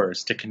the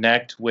viewers, to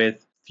connect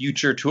with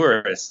future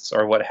tourists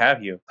or what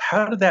have you.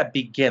 How did that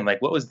begin?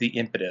 What was the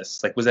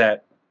impetus? Was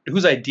that,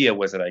 whose idea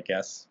was it, I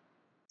guess?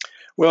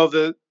 Well,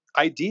 the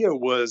idea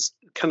was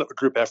kind of a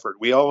group effort.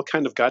 We all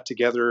kind of got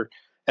together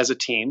as a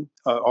team,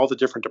 all the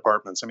different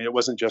departments. It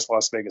wasn't just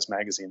Las Vegas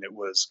Magazine. It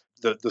was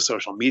the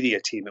social media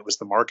team. It was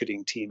the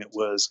marketing team. It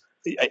was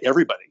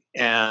everybody.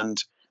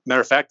 And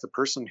matter of fact, the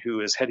person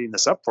who is heading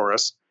this up for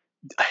us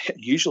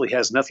usually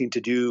has nothing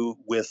to do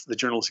with the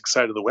journalistic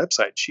side of the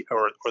website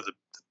or the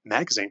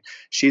magazine.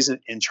 She's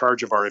in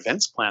charge of our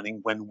events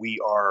planning when we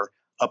are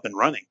up and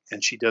running,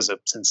 and she does a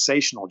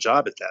sensational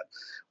job at that.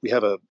 We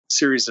have a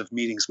series of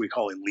meetings we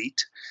call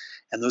Elite,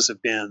 And those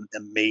have been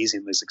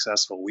amazingly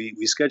successful. We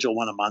schedule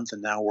one a month,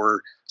 and now we're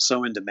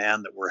so in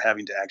demand that we're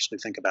having to actually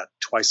think about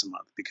twice a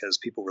month because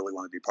people really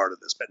want to be part of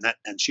this.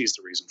 And she's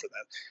the reason for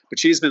that. But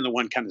she's been the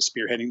one kind of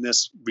spearheading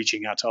this,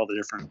 reaching out to all the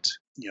different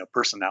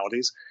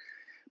personalities.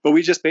 But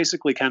we just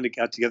basically kind of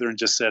got together and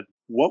just said,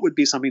 what would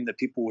be something that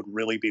people would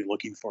really be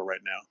looking for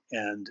right now?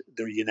 And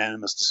the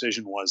unanimous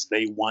decision was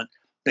they want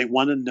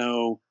to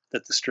know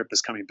that the Strip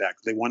is coming back.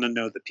 They want to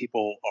know that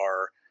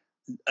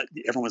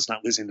everyone's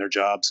not losing their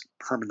jobs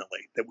permanently,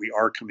 that we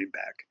are coming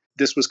back.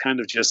 This was kind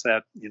of just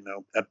that,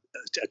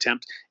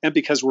 attempt. And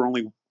because we're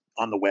only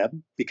on the web,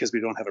 because we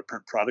don't have a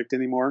print product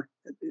anymore,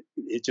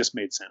 it just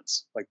made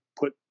sense. Like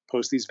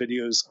post these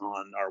videos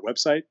on our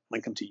website,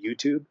 link them to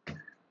YouTube,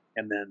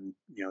 and then,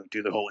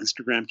 do the whole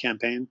Instagram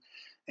campaign.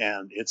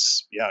 And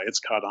it's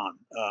caught on.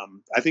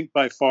 I think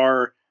by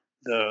far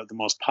the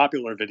most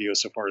popular video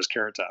so far is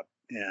Carrot Top.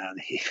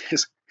 And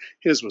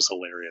his was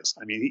hilarious.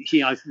 I mean,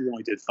 he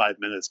only did 5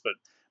 minutes, but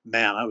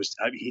man,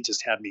 he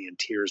just had me in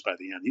tears by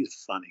the end.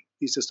 He's funny.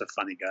 He's just a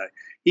funny guy.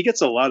 He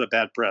gets a lot of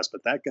bad press,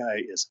 but that guy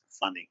is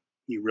funny.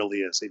 He really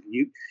is.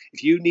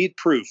 If you need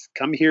proof,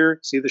 come here,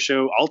 see the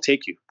show. I'll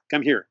take you.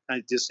 Come here.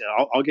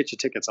 I'll get you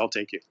tickets. I'll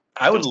take you.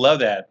 I would love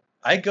that.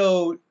 I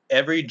go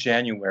every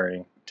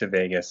January to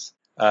Vegas.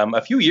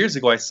 A few years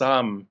ago, I saw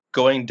him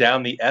going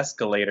down the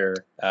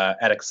escalator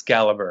at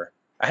Excalibur.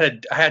 I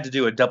had to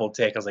do a double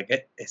take. I was like,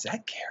 is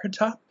that Carrot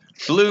Top?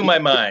 Blew my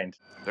mind.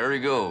 There he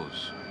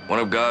goes. One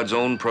of God's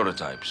own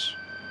prototypes.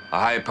 A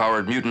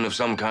high-powered mutant of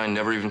some kind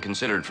never even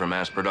considered for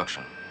mass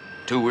production.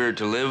 Too weird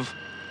to live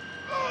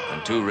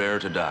and too rare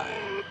to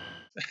die.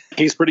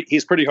 He's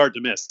pretty hard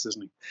to miss,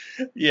 isn't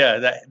he?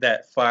 Yeah,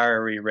 that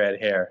fiery red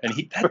hair.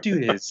 And that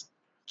dude is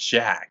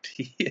jacked.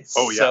 He is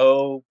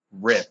so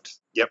ripped.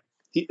 Yep.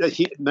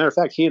 Matter of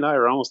fact, he and I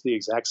are almost the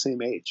exact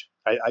same age.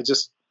 I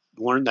just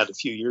learned that a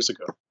few years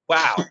ago.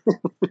 Wow.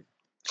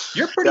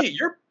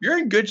 You're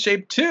in good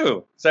shape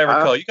too, as I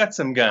recall. You got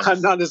some guns.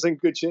 I'm not as in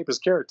good shape as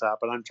Carrot Top,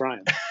 but I'm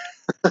trying.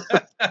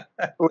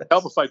 It would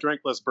help if I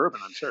drank less bourbon,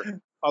 I'm sure.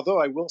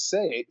 Although I will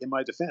say, in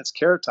my defense,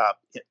 Carrot Top,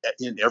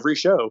 in every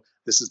show,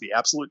 this is the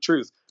absolute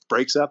truth,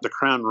 breaks out the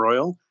Crown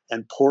Royal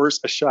and pours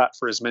a shot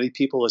for as many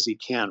people as he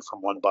can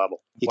from one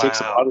bottle. He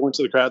takes a bottle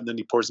into the crowd and then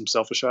he pours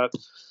himself a shot.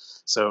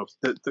 So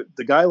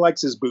the guy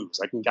likes his booze.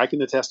 I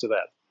can attest to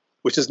that,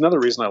 which is another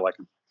reason I like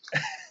him.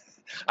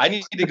 I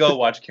need to go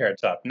watch Carrot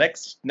Top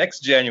next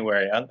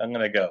January. I'm going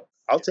to go.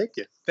 I'll take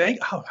you.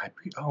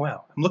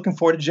 Wow. I'm looking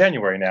forward to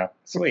January now.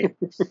 Sweet.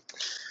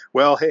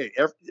 Well, hey,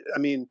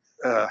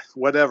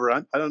 whatever.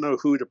 I don't know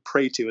who to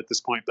pray to at this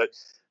point, but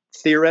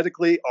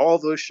theoretically, all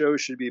those shows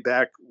should be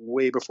back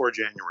way before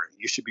January.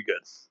 You should be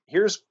good.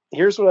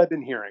 Here's what I've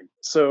been hearing.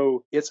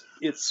 So it's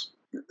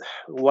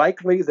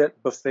likely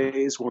that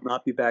buffets will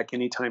not be back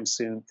anytime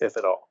soon, if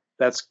at all.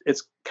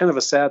 It's kind of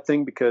a sad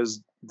thing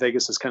because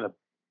Vegas is kind of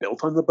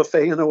built on the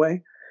buffet in a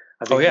way.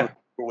 I think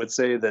people would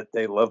say that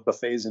they love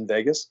buffets in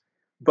Vegas,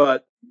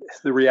 but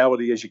the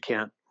reality is you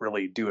can't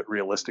really do it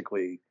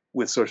realistically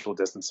with social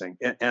distancing.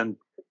 And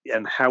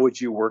how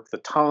would you work the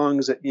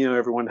tongs that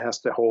everyone has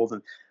to hold?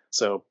 And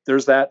so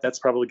there's that. That's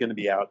probably going to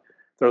be out.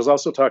 There's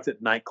also talk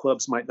that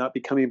nightclubs might not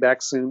be coming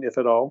back soon, if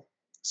at all.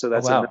 So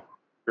that's another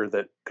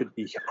that could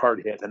be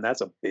hard hit, and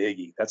that's a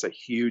biggie. That's a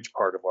huge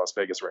part of Las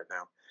Vegas right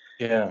now.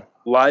 Yeah,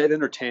 live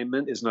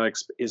entertainment is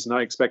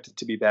not expected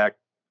to be back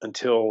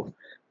until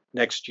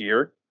next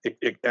year.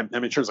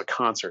 In terms of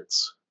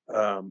concerts,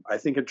 I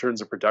think in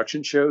terms of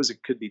production shows,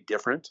 it could be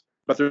different,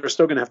 but they're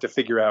still going to have to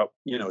figure out,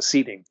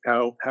 seating.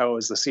 How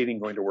is the seating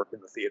going to work in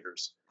the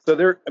theaters? So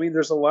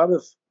there's a lot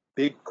of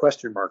big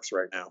question marks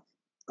right now.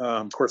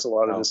 Of course, a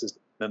lot of this is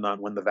dependent on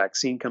when the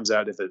vaccine comes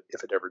out, if it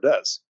ever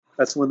does.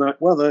 That's one of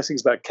the nice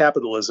things about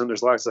capitalism.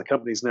 There's lots of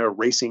companies now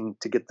racing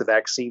to get the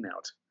vaccine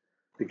out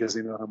because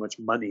they know how much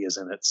money is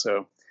in it.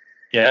 So,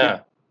 yeah,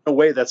 in a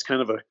way, that's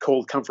kind of a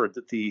cold comfort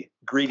that the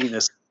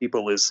greediness of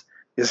people is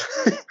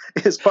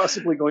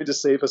possibly going to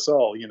save us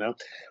all.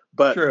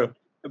 But true.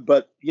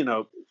 But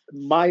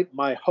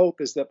my hope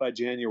is that by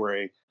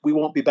January we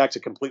won't be back to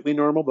completely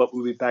normal, but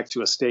we'll be back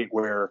to a state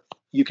where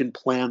you can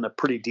plan a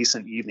pretty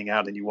decent evening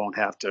out and you won't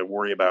have to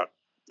worry about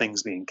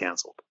things being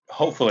canceled.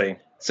 Hopefully.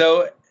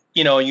 So,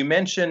 you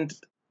mentioned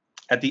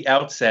at the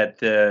outset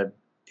the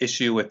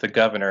issue with the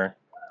governor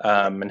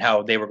and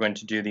how they were going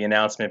to do the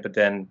announcement, but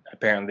then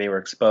apparently they were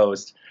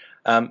exposed.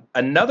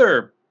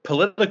 Another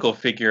political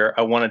figure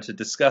I wanted to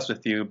discuss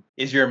with you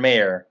is your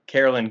mayor,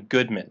 Carolyn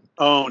Goodman.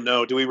 Oh,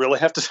 no. Do we really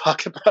have to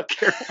talk about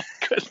Carolyn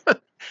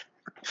Goodman?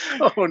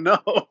 Oh, no.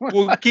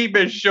 We'll keep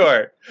it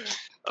short.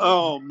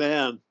 Oh,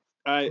 man.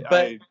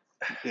 I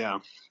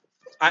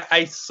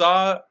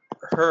saw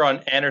her on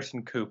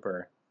Anderson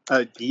Cooper.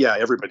 Yeah,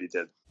 everybody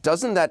did.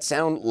 Doesn't that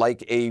sound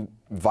like a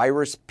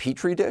virus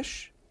petri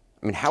dish?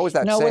 I mean, how is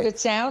that safe? What it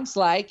sounds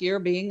like? You're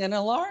being an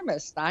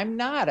alarmist. I'm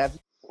not.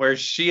 Where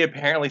she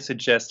apparently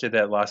suggested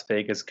that Las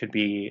Vegas could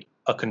be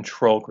a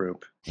control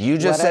group. You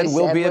just said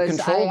we'll be a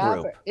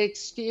control group.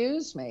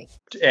 Excuse me.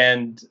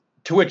 And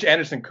to which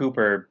Anderson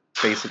Cooper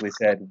basically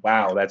said,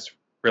 wow, that's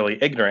really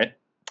ignorant.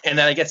 And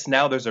then I guess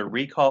now there's a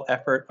recall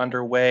effort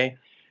underway.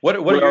 What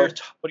are your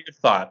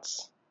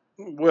thoughts?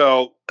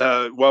 Well,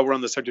 while we're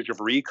on the subject of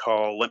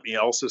recall, let me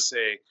also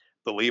say,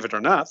 believe it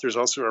or not, there's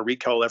also a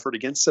recall effort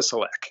against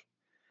Sisolak.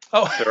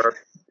 Oh,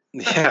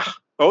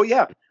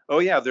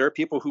 yeah. There are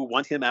people who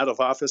want him out of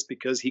office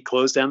because he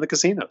closed down the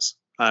casinos.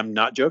 I'm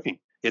not joking.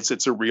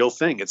 It's a real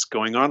thing. It's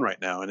going on right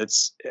now, and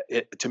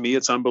to me,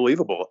 it's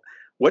unbelievable.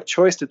 What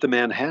choice did the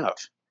man have?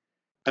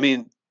 I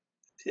mean,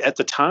 at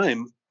the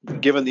time,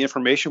 given the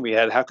information we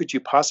had, how could you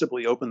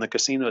possibly open the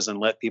casinos and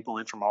let people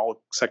in from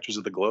all sectors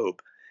of the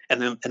globe,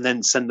 and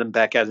then send them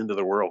back out into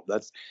the world?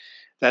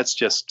 That's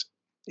just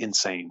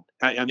insane.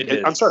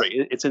 I'm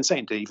sorry, it's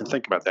insane to even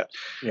think about that.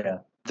 Yeah.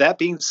 That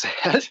being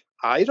said,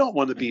 I don't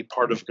want to be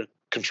part of a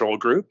control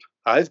group.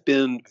 I've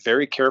been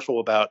very careful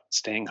about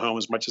staying home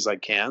as much as I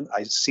can.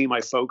 I see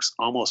my folks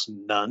almost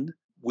none.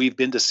 We've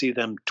been to see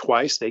them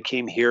twice. They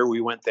came here,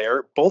 we went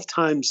there. Both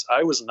times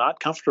I was not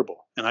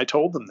comfortable, and I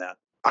told them that.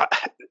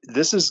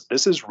 This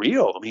is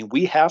real. I mean,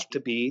 we have to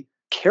be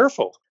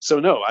careful. So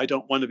no, I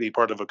don't want to be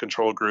part of a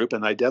control group,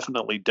 and I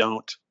definitely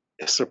don't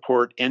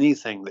support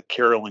anything that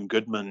Carolyn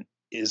Goodman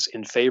is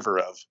in favor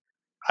of.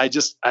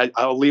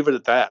 I'll leave it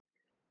at that.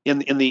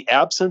 In the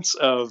absence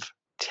of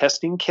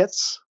testing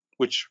kits,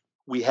 which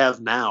we have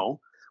now,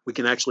 we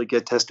can actually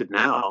get tested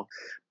now.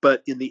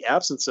 But in the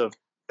absence of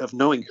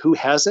knowing who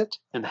has it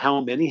and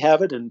how many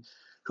have it and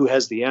who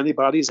has the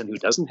antibodies and who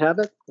doesn't have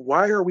it,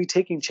 why are we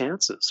taking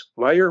chances?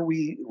 Why are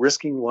we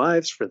risking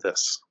lives for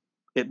this?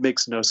 It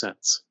makes no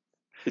sense.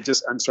 It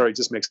just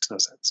makes no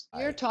sense.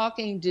 You're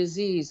talking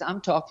disease.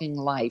 I'm talking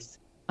life.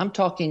 I'm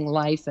talking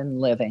life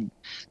and living.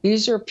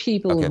 These are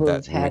people who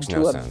have had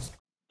to.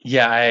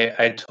 Yeah,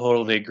 I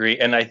totally agree.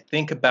 And I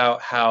think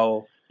about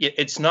how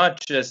it's not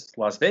just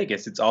Las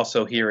Vegas. It's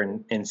also here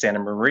in Santa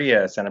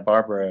Maria, Santa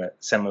Barbara,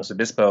 San Luis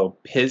Obispo,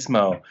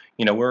 Pismo.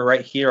 We're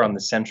right here on the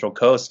Central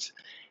Coast.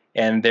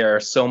 And there are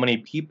so many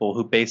people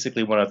who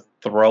basically want to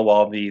throw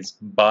all these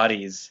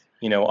bodies,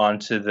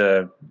 onto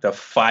the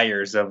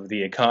fires of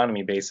the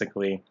economy,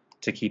 basically,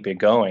 to keep it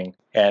going.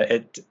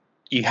 And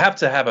you have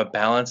to have a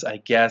balance, I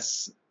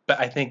guess. But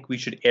I think we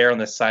should err on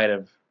the side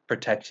of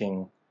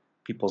protecting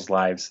people's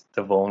lives,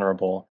 the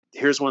vulnerable.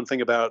 Here's one thing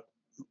about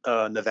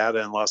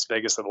Nevada and Las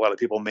Vegas that a lot of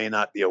people may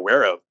not be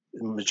aware of.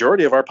 The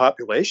majority of our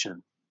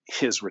population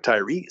is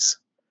retirees.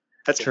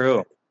 That's true.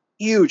 A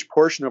huge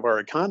portion of our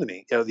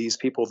economy. These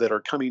people that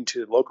are coming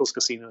to locals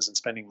casinos and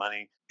spending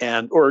money,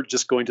 or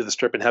just going to the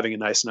Strip and having a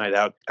nice night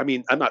out. I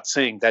mean, I'm not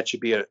saying that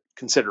should be a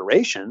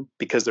consideration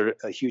because they're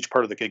a huge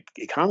part of the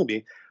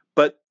economy,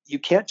 but you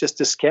can't just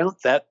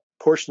discount that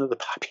portion of the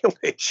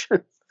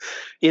population.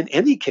 In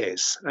any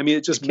case, I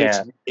mean,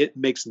 it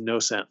makes no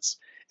sense.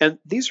 And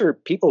these are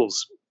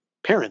people's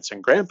parents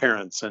and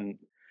grandparents. And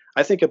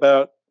I think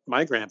about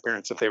my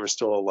grandparents, if they were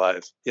still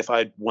alive, if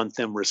I'd want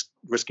them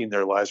risking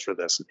their lives for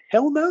this.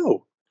 Hell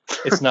no.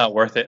 It's not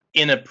worth it.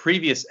 In a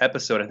previous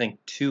episode, I think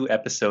 2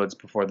 episodes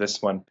before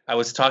this one, I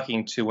was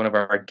talking to one of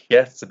our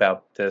guests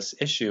about this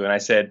issue. And I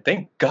said,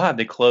 thank God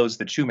they closed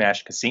the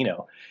Chumash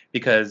Casino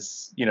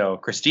because,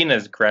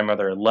 Christina's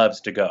grandmother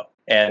loves to go.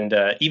 And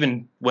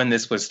even when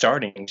this was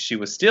starting, she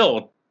was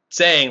still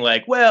saying I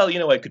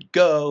could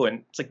go.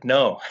 And it's like,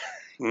 no,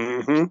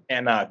 you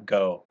cannot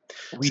go.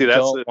 We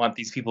don't want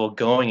these people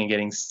going and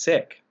getting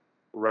sick.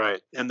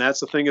 Right. And that's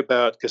the thing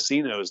about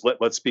casinos.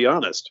 Let's be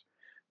honest.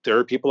 There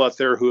are people out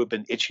there who have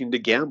been itching to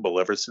gamble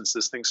ever since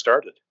this thing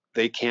started.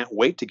 They can't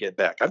wait to get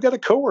back. I've got a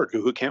coworker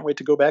who can't wait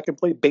to go back and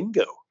play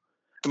bingo.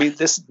 I mean,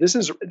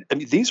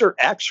 these are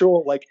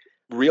actual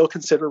real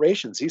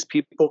considerations. These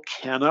people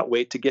cannot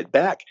wait to get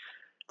back.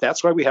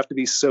 That's why we have to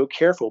be so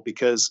careful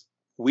because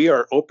we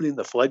are opening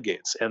the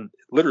floodgates and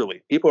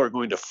literally people are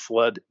going to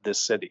flood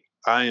this city.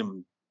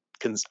 I'm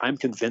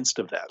convinced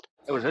of that.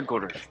 It was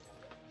headquarters.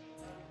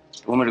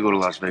 They want me to go to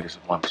Las Vegas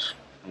at once.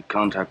 Make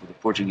contact with a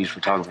Portuguese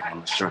photographer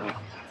on the circuit.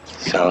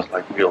 Sounds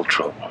like real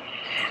trouble.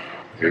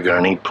 You're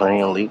going to need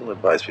plenty of legal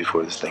advice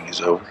before this thing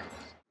is over.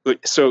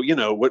 So,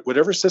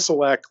 whatever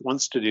Sisolak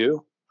wants to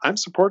do, I'm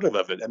supportive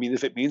of it. I mean,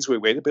 if it means we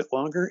wait a bit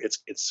longer,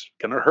 it's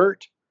going to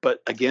hurt.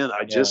 But again,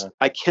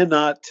 I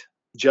cannot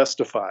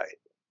justify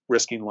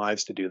risking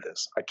lives to do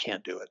this. I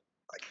can't do it.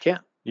 I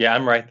can't. Yeah,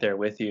 I'm right there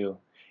with you.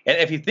 And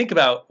if you think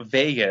about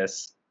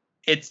Vegas,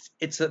 it's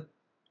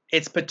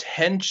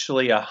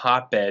potentially a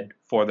hotbed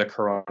for the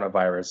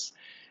coronavirus.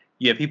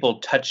 You have people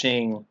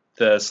touching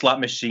the slot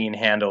machine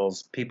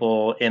handles,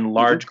 people in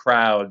large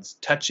crowds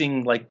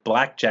touching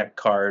blackjack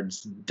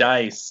cards,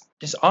 dice,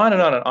 just on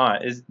and on and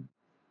on.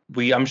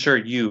 I'm sure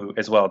you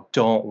as well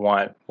don't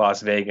want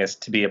Las Vegas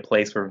to be a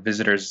place where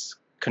visitors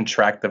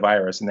contract the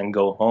virus and then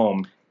go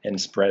home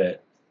and spread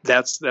it.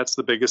 That's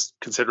the biggest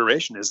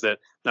consideration is that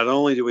not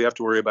only do we have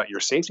to worry about your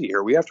safety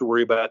here, we have to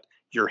worry about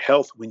your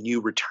health when you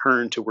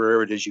return to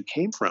wherever it is you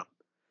came from.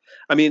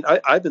 I mean,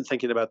 I've been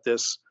thinking about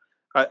this.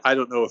 I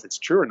don't know if it's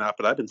true or not,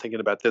 but I've been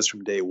thinking about this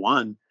from day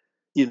one,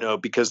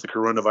 because the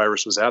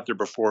coronavirus was out there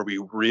before we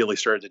really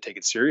started to take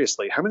it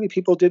seriously. How many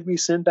people did we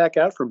send back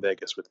out from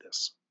Vegas with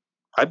this?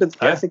 I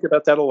think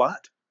about that a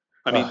lot.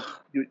 I mean,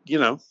 you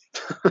know,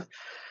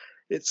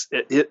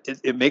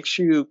 it makes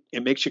you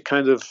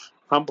kind of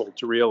humble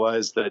to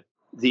realize that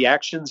the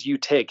actions you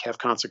take have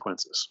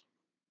consequences,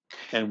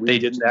 and we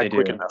didn't act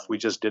quick enough. We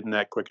just didn't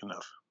act quick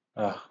enough.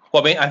 Well,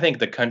 I mean, I think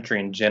the country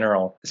in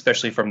general,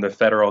 especially from the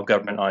federal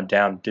government on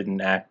down,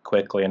 didn't act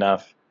quickly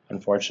enough,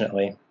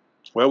 unfortunately.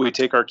 Well, we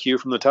take our cue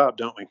from the top,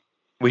 don't we?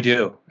 We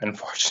do,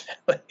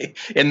 unfortunately.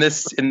 In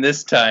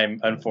this time,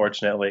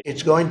 unfortunately.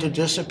 It's going to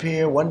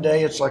disappear. One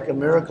day, it's like a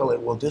miracle.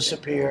 It will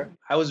disappear.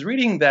 I was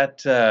reading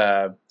that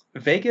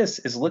Vegas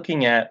is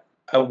looking at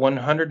a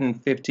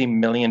 $150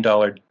 million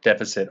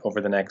deficit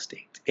over the next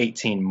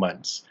 18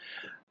 months.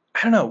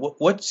 I don't know.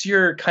 What's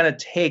your kind of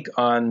take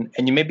on,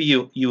 and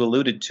you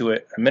alluded to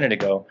it a minute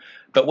ago,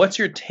 but what's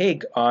your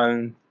take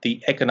on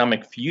the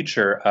economic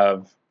future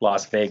of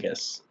Las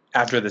Vegas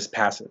after this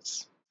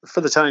passes?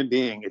 For the time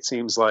being, it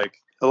seems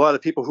like a lot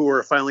of people who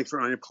are filing for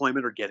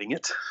unemployment are getting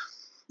it.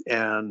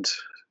 And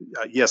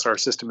yes, our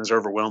system is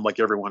overwhelmed like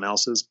everyone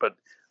else's, but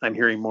I'm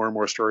hearing more and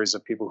more stories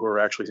of people who are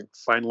actually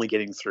finally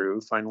getting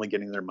through, finally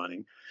getting their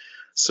money.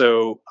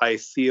 So I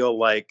feel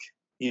like,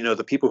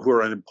 the people who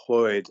are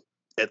unemployed,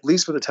 at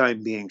least for the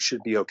time being,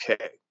 should be okay.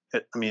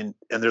 I mean,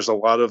 and there's a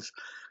lot of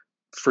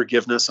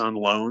forgiveness on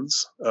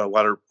loans. A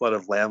lot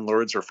of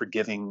landlords are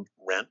forgiving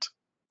rent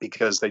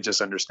because they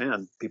just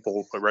understand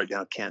people right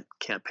now can't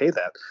pay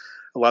that.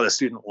 A lot of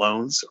student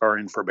loans are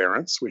in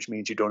forbearance, which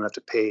means you don't have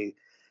to pay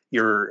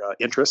your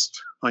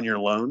interest on your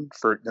loan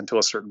until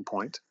a certain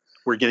point.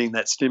 We're getting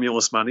that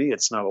stimulus money.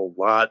 It's not a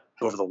lot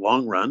over the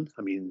long run.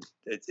 I mean,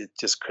 it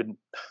just couldn't.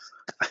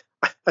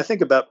 I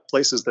think about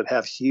places that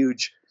have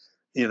huge,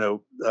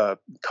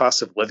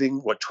 costs of living,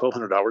 what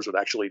 $1,200 would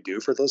actually do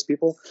for those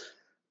people.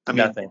 I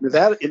mean, Nothing.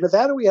 in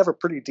Nevada, we have a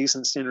pretty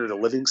decent standard of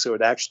living, so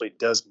it actually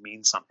does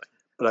mean something.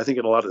 But I think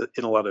in a lot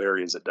of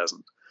areas it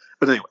doesn't.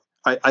 But anyway,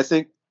 I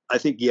think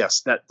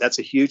yes, that's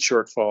a huge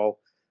shortfall,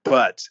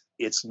 but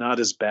it's not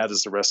as bad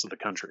as the rest of the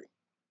country.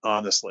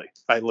 Honestly,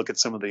 I look at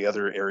some of the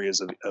other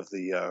areas of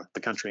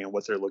the country and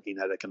what they're looking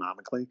at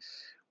economically.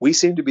 We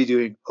seem to be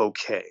doing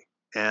okay,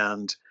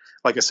 and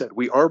like I said,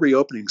 we are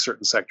reopening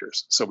certain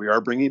sectors, so we are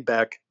bringing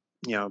back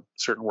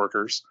certain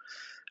workers.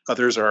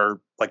 Others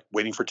are like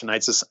waiting for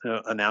tonight's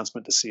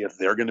announcement to see if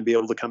they're going to be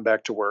able to come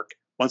back to work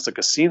once the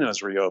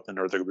casinos reopen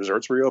or the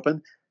resorts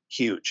reopen.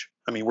 Huge.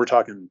 I mean, we're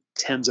talking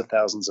tens of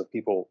thousands of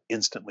people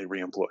instantly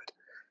reemployed.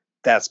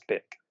 That's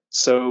big.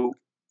 So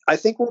I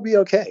think we'll be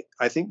okay.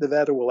 I think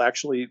Nevada will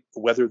actually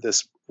weather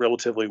this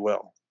relatively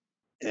well.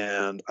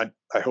 And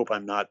I hope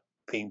I'm not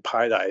being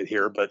pie-eyed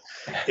here, but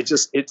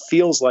it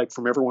feels like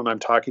from everyone I'm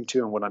talking to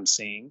and what I'm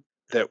seeing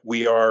that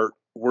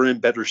we're in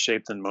better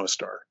shape than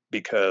most are.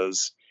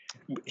 Because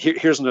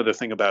here's another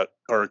thing about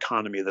our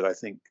economy that I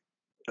think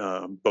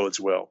bodes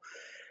well.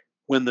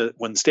 When the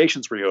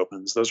Stations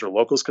reopens, those are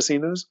locals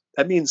casinos.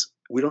 That means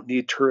we don't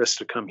need tourists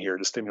to come here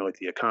to stimulate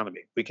the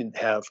economy. We can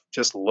have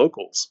just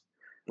locals.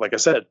 Like I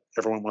said,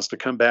 everyone wants to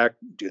come back,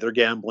 do their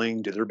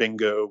gambling, do their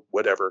bingo,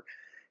 whatever,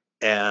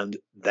 and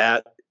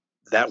that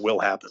will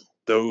happen.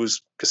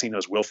 Those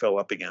casinos will fill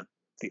up again.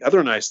 The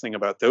other nice thing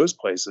about those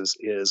places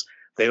is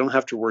they don't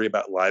have to worry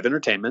about live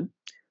entertainment.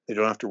 They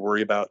don't have to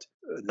worry about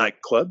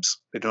nightclubs.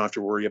 They don't have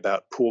to worry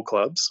about pool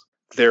clubs.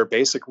 They're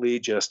basically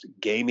just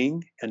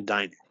gaming and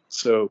dining.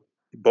 So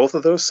both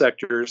of those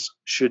sectors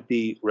should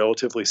be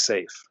relatively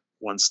safe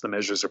once the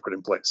measures are put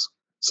in place.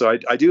 So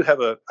I do have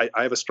I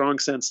have a strong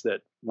sense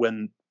that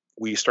when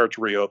we start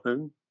to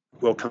reopen,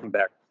 we'll come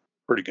back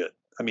pretty good.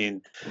 I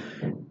mean,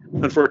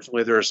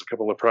 unfortunately, there's a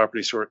couple of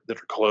properties that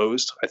are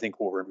closed. I think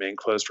will remain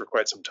closed for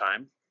quite some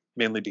time,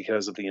 mainly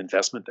because of the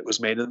investment that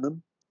was made in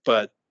them.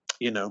 But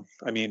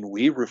I mean,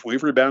 we've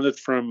rebounded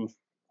from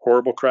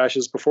horrible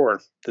crashes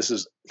before.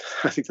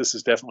 I think this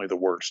is definitely the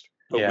worst.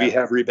 But we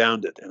have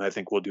rebounded, and I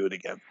think we'll do it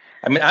again.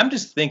 I mean, I'm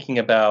just thinking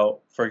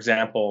about, for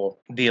example,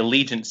 the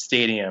Allegiant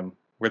Stadium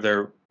where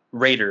the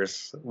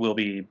Raiders will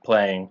be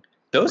playing.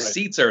 Those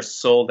seats are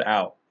sold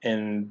out,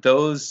 and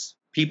those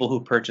people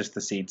who purchase the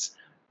seats,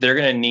 they're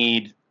going to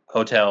need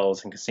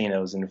hotels and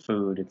casinos and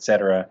food,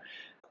 etc.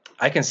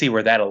 I can see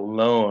where that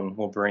alone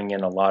will bring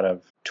in a lot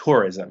of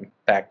tourism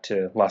back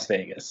to Las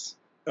Vegas.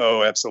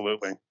 Oh,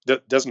 absolutely.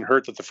 Doesn't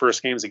hurt that the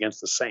first game is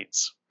against the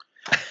Saints.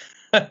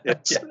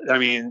 I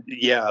mean,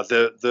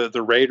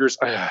 the Raiders,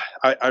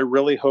 I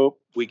really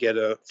hope we get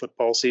a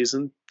football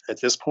season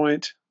at this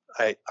point.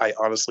 I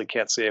honestly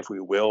can't say if we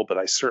will, but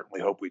I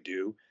certainly hope we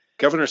do.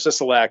 Governor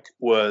Sisolak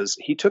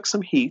he took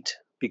some heat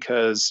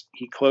because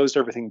he closed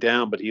everything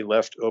down, but he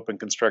left open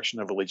construction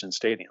of Allegiant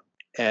Stadium.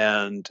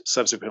 And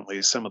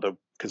subsequently, some of the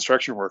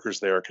construction workers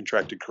there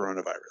contracted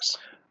coronavirus.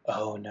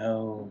 Oh,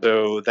 no.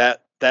 So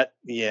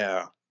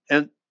yeah.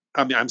 And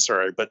I mean, I'm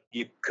sorry, but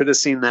you could have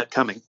seen that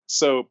coming.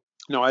 So,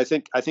 no, I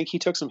think he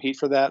took some heat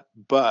for that,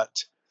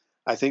 but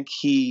I think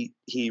he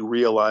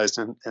realized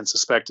and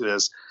suspected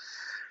as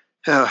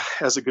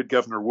a good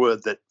governor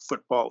would, that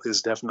football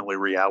is definitely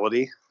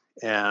reality.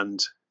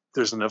 And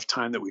there's enough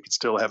time that we could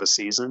still have a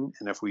season.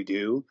 And if we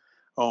do,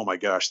 oh my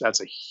gosh,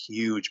 that's a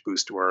huge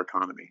boost to our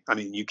economy. I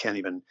mean, you can't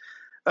even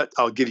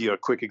I'll give you a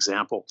quick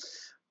example.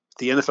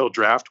 The NFL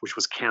draft, which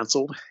was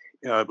canceled,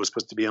 was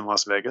supposed to be in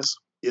Las Vegas.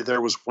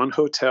 There was one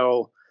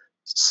hotel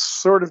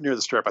sort of near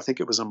the Strip. I think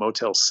it was a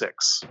Motel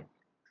 6.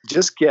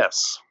 Just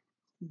guess,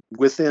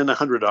 within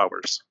 100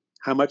 hours,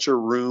 how much a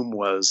room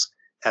was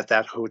at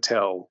that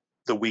hotel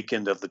the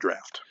weekend of the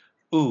draft?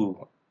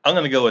 Ooh, I'm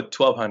going to go with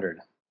 1,200.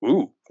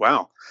 Ooh,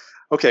 wow.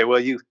 Okay, well,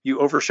 you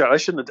overshot. I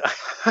shouldn't have done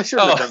that. I should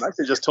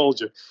have just told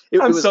you.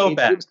 It was so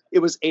bad. It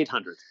was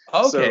 800.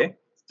 Okay,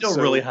 still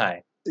really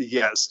high.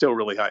 Yeah, still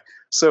really high.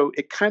 So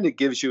it kind of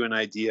gives you an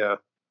idea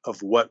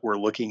of what we're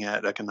looking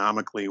at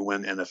economically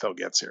when NFL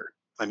gets here.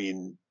 I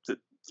mean,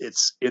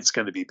 it's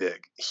going to be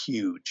big,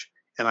 huge.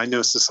 And I know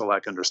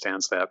Sisolak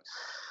understands that.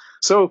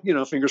 So,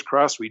 fingers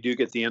crossed, we do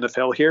get the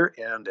NFL here.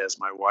 And as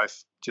my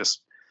wife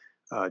just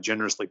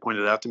generously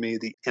pointed out to me,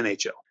 the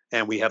NHL.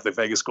 And we have the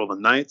Vegas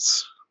Golden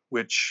Knights,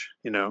 which,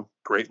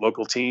 great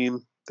local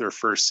team. Their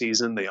first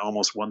season, they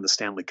almost won the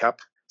Stanley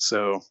Cup.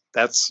 So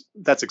that's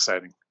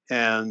exciting.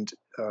 And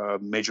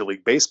Major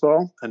League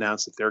Baseball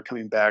announced that they're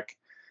coming back,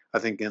 I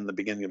think, in the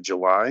beginning of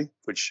July,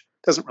 which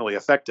doesn't really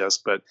affect us,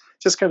 but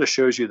just kind of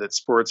shows you that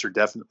sports are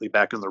definitely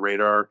back on the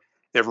radar.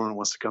 Everyone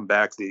wants to come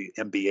back. The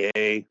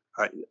NBA,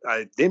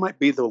 they might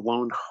be the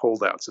lone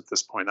holdouts at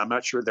this point. I'm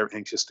not sure they're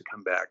anxious to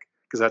come back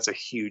because that's a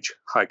huge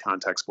high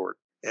contact sport.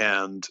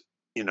 And,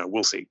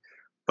 we'll see.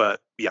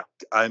 But yeah,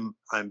 I'm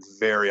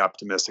very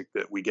optimistic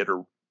that we get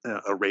a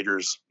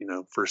Raiders,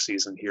 first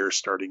season here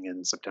starting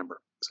in September.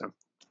 So.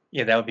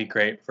 Yeah, that would be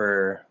great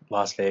for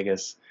Las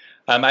Vegas.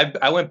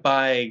 I went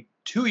by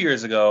 2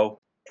 years ago,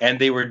 and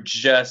they were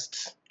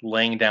just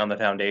laying down the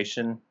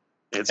foundation.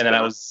 And then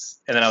I was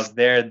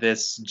there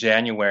this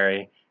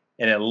January,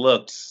 and it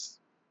looked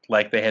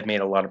like they had made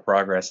a lot of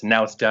progress. And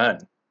now it's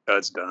done.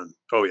 It's done.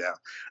 Oh yeah,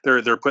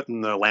 they're putting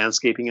the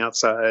landscaping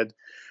outside.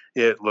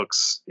 It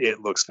looks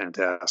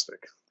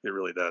fantastic. It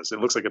really does. It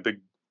looks like a big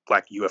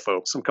black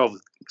UFO.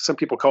 Some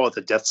people call it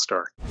the Death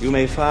Star. You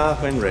may fire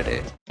when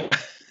ready.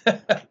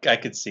 I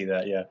could see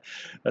that, yeah.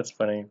 That's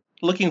funny.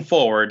 Looking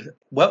forward,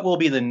 what will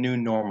be the new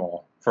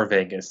normal for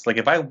Vegas? Like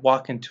if I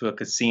walk into a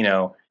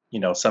casino,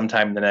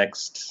 sometime in the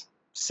next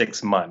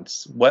 6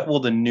 months, what will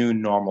the new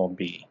normal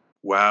be?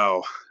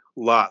 Wow.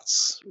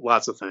 Lots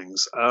of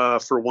things.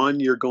 For one,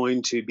 you're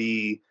going to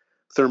be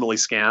thermally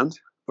scanned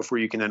before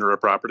you can enter a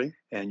property,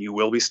 and you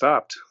will be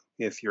stopped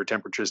if your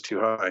temperature is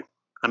too high.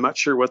 I'm not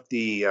sure what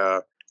the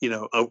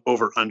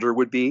over under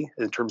would be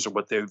in terms of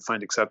what they would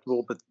find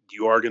acceptable, but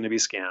you are going to be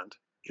scanned.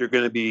 You're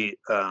going to be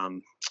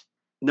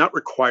not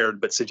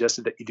required, but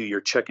suggested that you do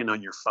your check-in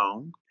on your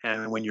phone.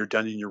 And when you're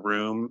done in your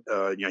room,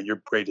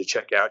 you're ready to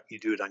check out, you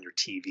do it on your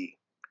TV.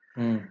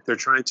 They're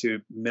trying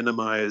to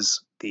minimize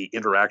the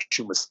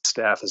interaction with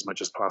staff as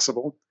much as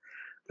possible.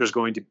 There's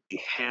going to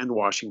be hand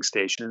washing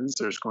stations.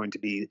 There's going to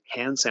be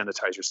hand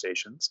sanitizer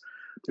stations.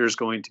 There's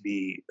going to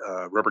be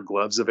rubber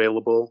gloves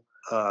available.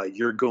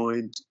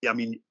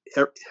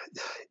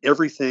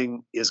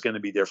 Everything is going to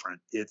be different.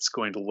 It's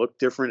going to look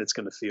different. It's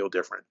going to feel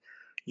different.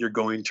 You're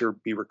going to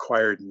be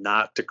required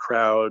not to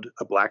crowd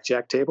a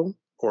blackjack table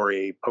or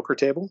a poker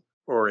table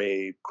or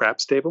a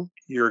craps table.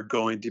 You're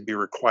going to be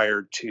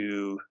required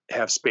to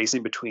have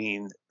spacing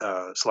between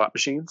slot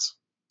machines.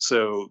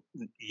 So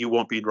you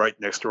won't be right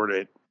next door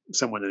to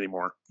someone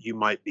anymore. You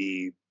might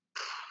be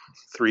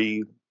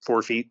 3-4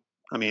 feet.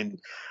 I mean,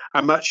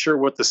 I'm not sure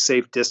what the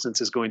safe distance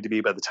is going to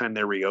be by the time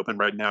they reopen.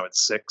 Right now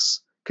it's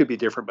 6. Could be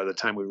different by the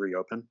time we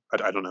reopen.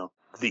 I don't know.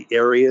 The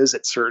areas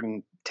at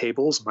certain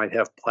tables might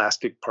have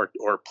plastic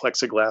or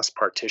plexiglass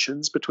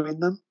partitions between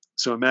them.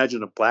 So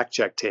imagine a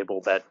blackjack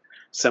table, that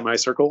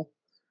semicircle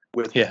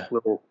with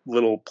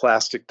little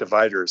plastic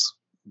dividers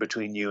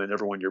between you and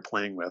everyone you're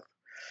playing with.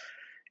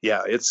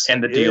 Yeah,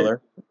 and the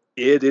dealer.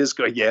 It is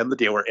going, and the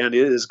dealer, and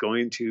it is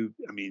going to.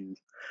 I mean,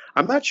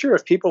 I'm not sure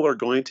if people are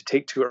going to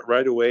take to it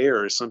right away,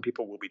 or some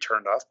people will be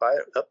turned off by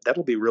it.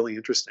 That'll be really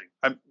interesting.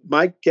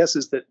 My guess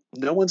is that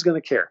no one's going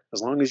to care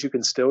as long as you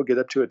can still get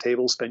up to a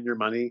table, spend your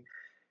money,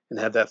 and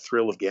have that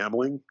thrill of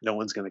gambling. No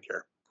one's going to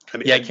care.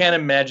 I can't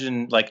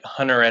imagine like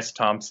Hunter S.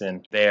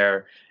 Thompson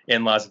there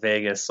in Las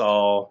Vegas,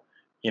 all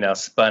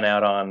spun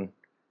out on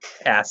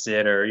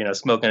acid or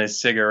smoking a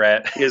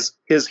cigarette. His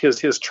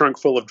trunk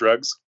full of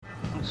drugs.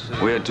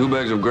 We had 2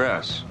 bags of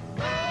grass,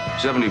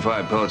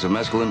 75 pellets of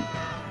mescaline,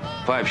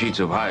 5 sheets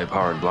of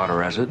high-powered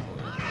blotter acid,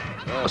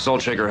 a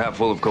salt shaker half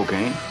full of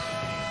cocaine,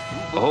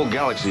 a whole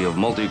galaxy of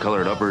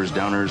multicolored uppers,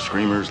 downers,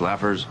 screamers,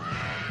 laughers,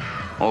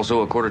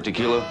 also a quarter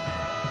tequila,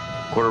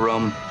 quarter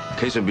rum,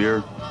 case of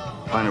beer,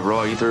 pint of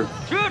raw ether,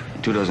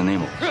 2 dozen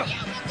amyls.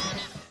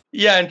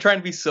 Yeah, and trying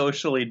to be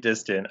socially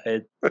distant.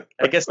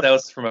 I guess that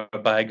was from a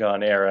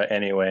bygone era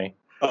anyway.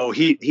 Oh,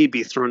 he'd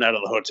be thrown out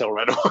of the hotel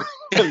right away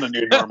in the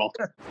new normal.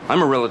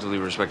 I'm a relatively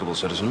respectable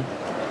citizen.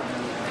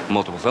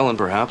 Multiple felon,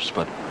 perhaps,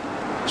 but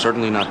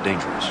certainly not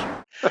dangerous.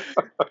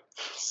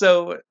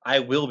 So I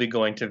will be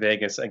going to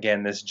Vegas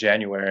again this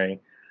January.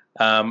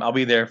 I'll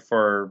be there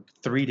for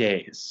 3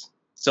 days.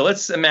 So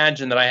let's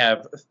imagine that I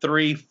have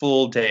 3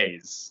 full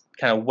days.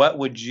 Kind of what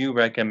would you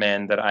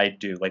recommend that I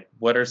do? Like,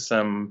 what are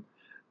some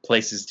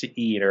places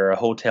to eat or a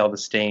hotel to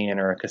stay in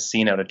or a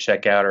casino to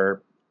check out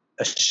or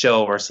a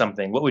show or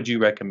something, what would you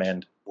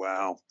recommend?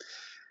 Wow.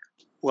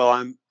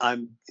 Well,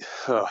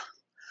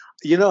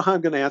 you know how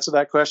I'm going to answer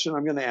that question?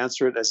 I'm going to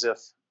answer it as if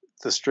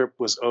the Strip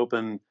was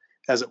open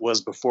as it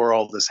was before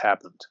all this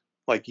happened.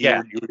 Like you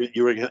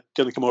were going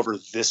to come over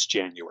this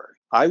January.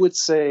 I would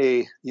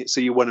say,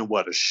 so you wanted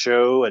what, a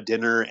show, a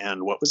dinner,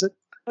 and what was it?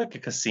 Like a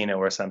casino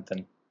or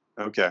something.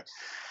 Okay.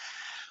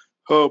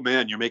 Oh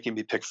man, you're making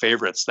me pick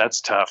favorites.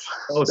 That's tough.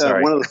 Oh,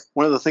 sorry.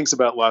 One of the things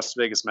about Las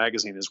Vegas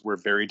Magazine is we're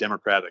very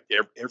democratic.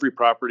 Every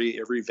property,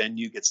 every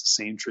venue gets the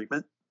same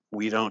treatment.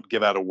 We don't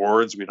give out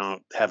awards. We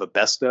don't have a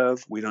best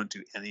of. We don't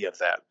do any of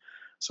that.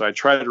 So I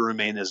try to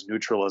remain as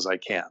neutral as I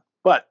can.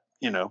 But,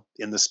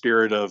 in the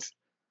spirit of,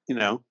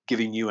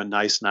 giving you a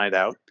nice night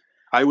out,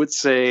 I would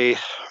stay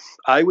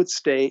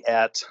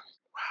at,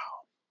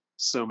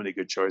 so many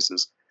good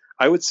choices.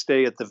 I would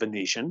stay at the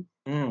Venetian.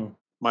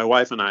 My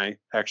wife and I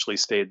actually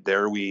stayed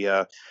there. We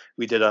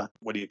did a,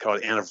 what do you call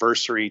it,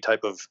 anniversary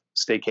type of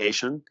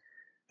staycation.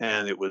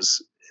 And it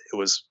was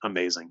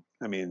amazing.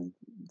 I mean,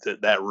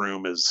 that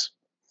room is,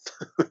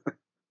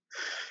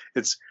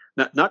 it's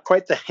not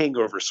quite the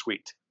Hangover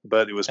suite,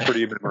 but it was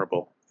pretty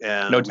memorable.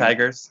 And no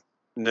tigers?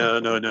 No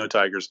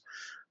tigers.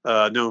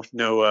 No,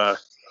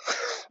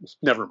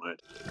 never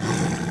mind.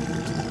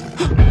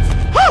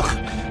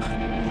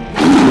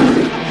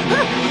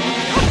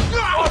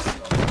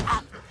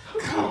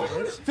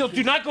 Phil,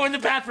 do not go in the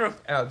bathroom.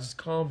 Al, just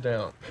calm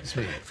down.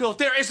 Sweet. Phil,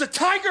 there is a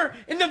tiger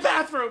in the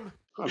bathroom.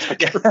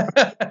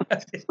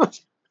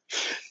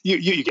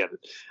 You get it.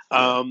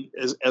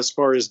 As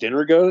far as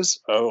dinner goes,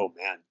 oh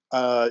man.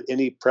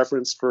 Any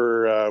preference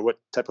for what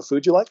type of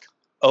food you like?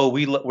 Oh,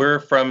 we're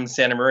from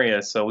Santa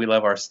Maria, so we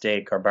love our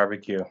steak, our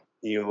barbecue.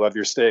 You love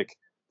your steak.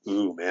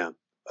 Ooh, man.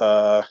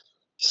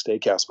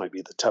 Steakhouse might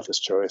be the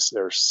toughest choice.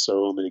 There are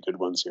so many good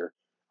ones here.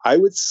 I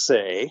would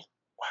say,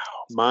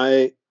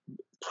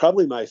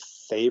 probably my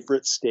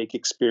favorite steak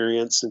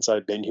experience since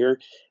I've been here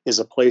is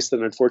a place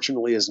that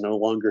unfortunately is no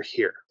longer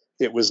here.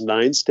 It was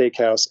Nine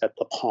Steakhouse at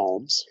the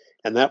Palms,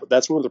 and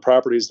that's one of the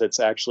properties that's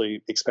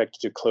actually expected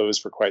to close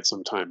for quite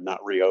some time,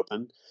 not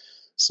reopen.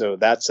 So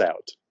that's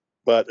out.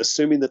 But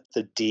assuming that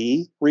the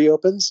D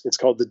reopens, it's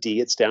called the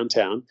D, it's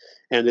downtown,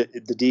 and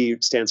the D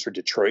stands for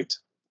Detroit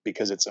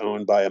because it's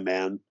owned by a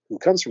man who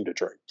comes from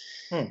Detroit.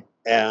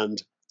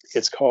 And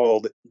it's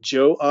called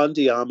Joe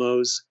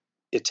Andiamo's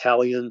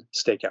Italian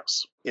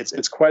Steakhouse.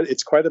 It's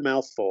quite a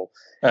mouthful.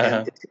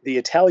 And the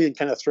Italian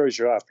kind of throws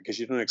you off because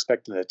you don't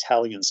expect an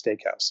Italian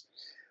steakhouse.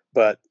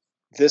 But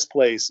this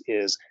place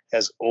is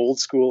as old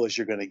school as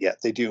you're going to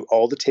get. They do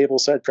all the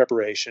tableside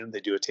preparation.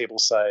 They do a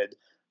tableside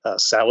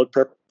salad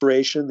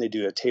preparation. They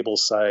do a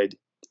tableside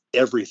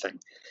everything.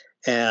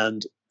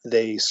 And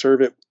they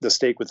serve the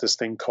steak with this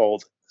thing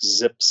called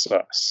zip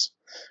sauce,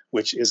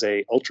 which is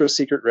a ultra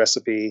secret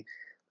recipe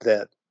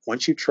that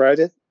once you've tried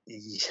it,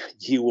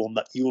 you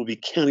will be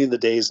counting the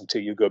days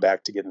until you go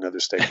back to get another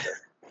steak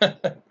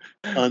there.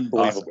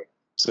 Unbelievable. Awesome.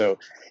 So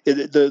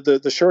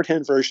the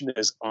shorthand version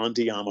is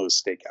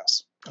Andiamo's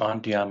Steakhouse.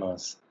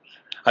 Andiamo's.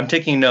 I'm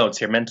taking notes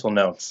here, mental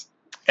notes.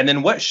 And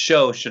then what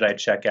show should I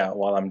check out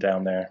while I'm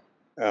down there?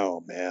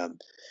 Oh man.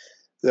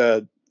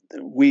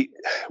 We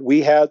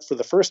had, for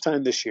the first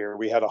time this year,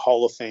 we had a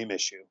Hall of Fame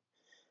issue.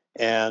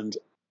 And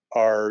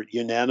our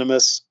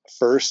unanimous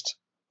first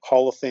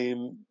Hall of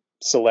Fame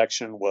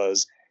selection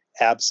was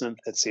Absinthe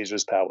at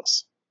Caesar's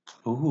Palace.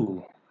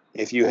 Ooh.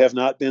 If you have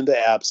not been to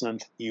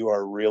Absinthe, you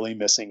are really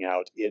missing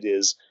out. It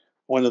is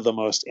one of the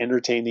most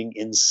entertaining,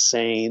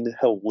 insane,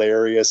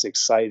 hilarious,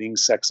 exciting,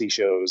 sexy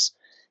shows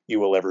you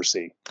will ever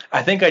see.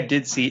 I think I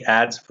did see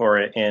ads for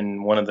it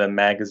in one of the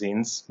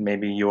magazines,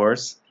 maybe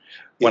yours,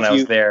 when I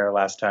was there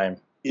last time.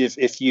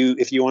 If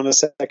you want a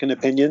second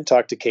opinion,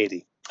 talk to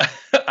Katie.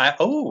 I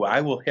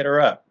will hit her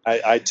up.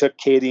 I took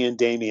Katie and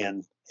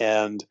Damien,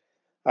 and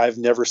I've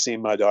never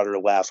seen my daughter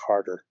laugh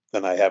harder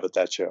than I have at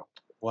that show.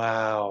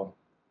 Wow.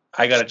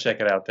 I got to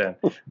check it out then.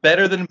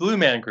 Better than Blue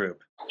Man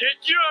Group. Did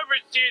you ever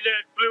see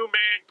that Blue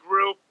Man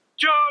Group?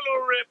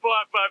 Total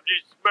rip-off of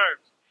the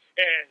Smurfs.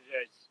 And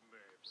the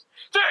Smurfs.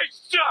 They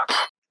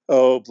suck!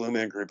 Oh, Blue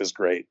Man Group is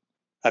great.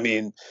 I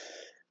mean,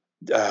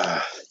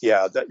 there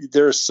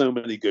are so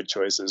many good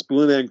choices.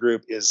 Blue Man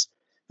Group is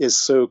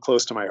so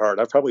close to my heart.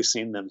 I've probably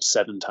seen them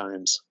 7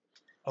 times.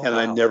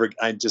 And wow.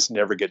 I just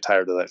never get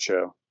tired of that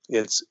show.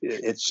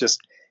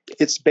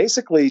 It's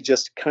basically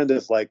just kind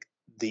of like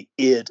the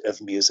id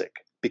of music,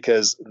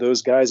 because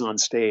those guys on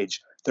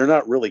stage, they're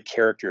not really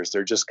characters.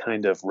 They're just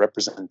kind of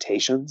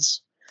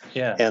representations.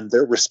 Yeah. And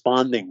they're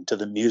responding to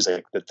the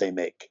music that they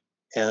make.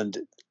 And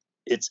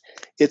it's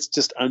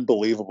just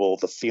unbelievable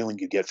the feeling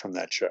you get from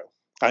that show.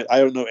 I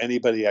don't know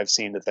anybody I've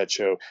seen at that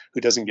show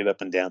who doesn't get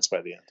up and dance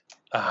by the end.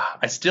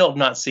 I still have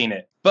not seen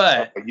it,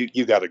 but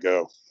you got to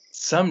go.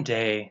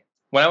 Someday,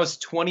 when I was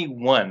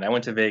 21, I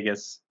went to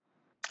Vegas.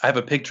 I have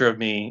a picture of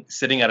me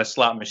sitting at a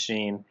slot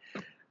machine,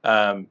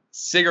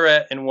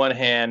 cigarette in one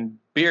hand,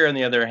 beer in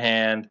the other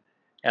hand,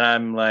 and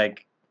I'm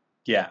like,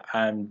 yeah,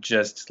 I'm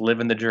just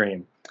living the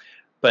dream.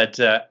 But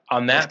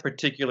on that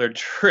particular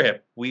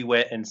trip, we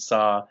went and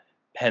saw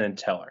Penn and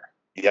Teller.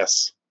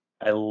 Yes.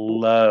 I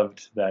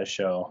loved that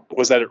show.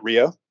 Was that at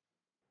Rio?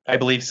 I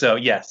believe so,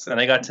 yes. And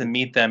I got to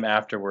meet them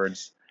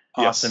afterwards.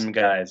 Awesome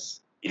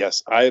guys.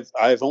 Yes.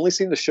 I've only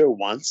seen the show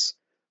once.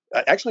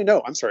 Actually,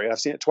 no, I'm sorry. I've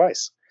seen it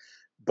twice.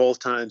 Both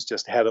times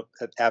just had an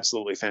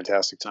absolutely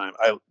fantastic time.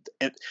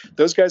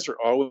 Those guys are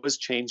always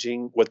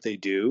changing what they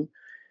do,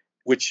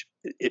 which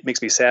it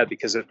makes me sad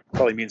because it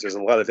probably means there's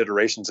a lot of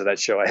iterations of that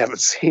show I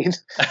haven't seen.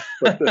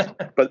 but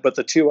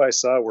the two I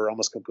saw were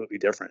almost completely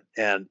different,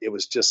 and it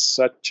was just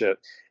such a.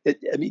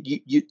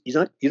 You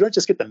don't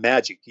just get the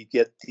magic; you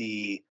get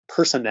the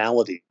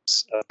personalities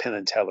of Penn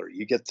and Teller.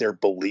 You get their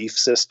belief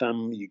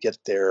system. You get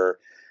their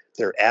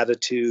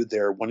attitude.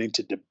 They're wanting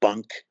to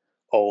debunk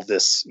all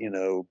this,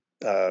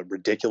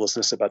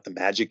 ridiculousness about the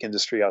magic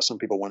industry. How some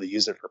people want to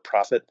use it for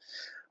profit.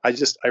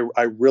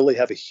 I really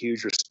have a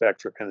huge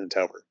respect for Penn and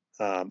Teller.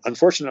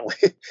 Unfortunately,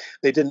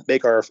 they didn't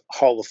make our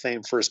Hall of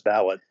Fame first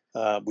ballot.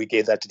 We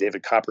gave that to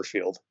David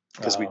Copperfield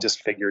because we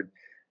just figured,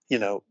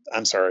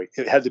 I'm sorry,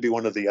 it had to be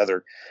one or the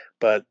other.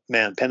 But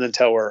man, Penn and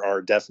Teller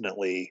are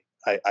definitely,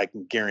 I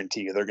can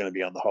guarantee you, they're going to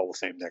be on the Hall of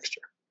Fame next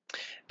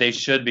year. They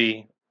should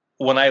be.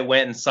 When I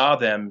went and saw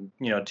them,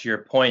 to your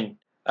point,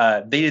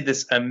 they did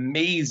this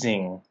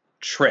amazing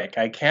trick.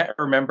 I can't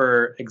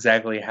remember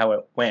exactly how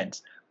it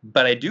went.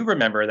 But I do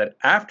remember that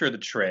after the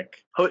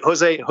trick,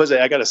 Jose,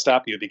 I got to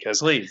stop you because,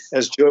 please,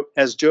 as Joe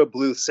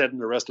Bluth said in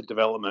Arrested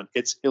Development,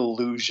 it's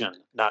illusion,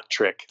 not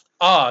trick.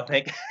 Oh,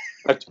 thank.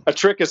 A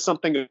trick is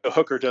something a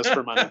hooker does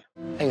for money.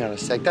 Hang on a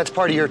sec. That's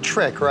part of your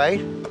trick,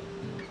 right?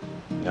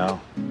 No.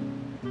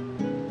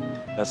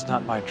 That's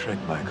not my trick,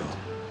 Michael.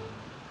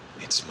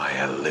 It's my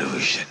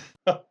illusion.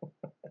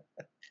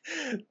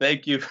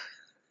 Thank you.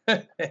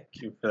 Thank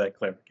you for that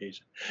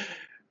clarification.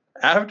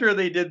 After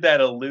they did that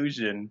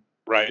illusion,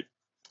 right,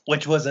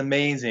 which was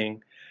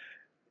amazing,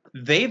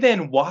 they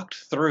then walked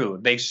through.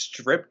 They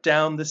stripped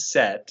down the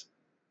set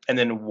and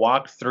then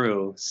walked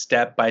through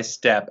step by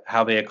step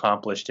how they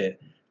accomplished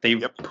it. They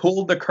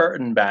pulled the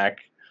curtain back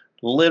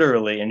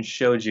literally and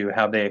showed you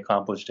how they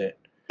accomplished it.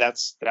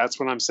 That's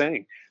what I'm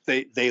saying.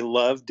 They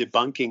love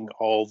debunking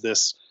all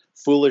this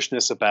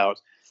foolishness about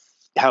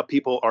how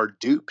people are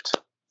duped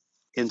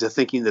into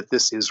thinking that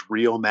this is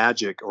real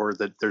magic or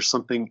that there's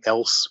something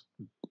else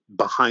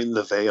behind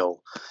the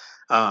veil.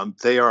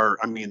 They're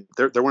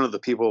one of the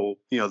people,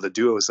 the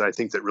duos that I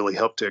think that really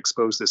helped to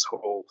expose this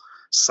whole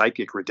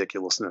psychic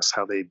ridiculousness,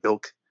 how they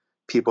bilk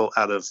people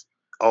out of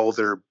all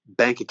their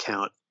bank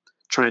account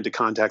trying to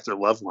contact their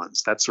loved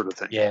ones, that sort of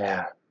thing.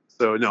 Yeah.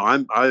 So no,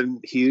 I'm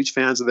huge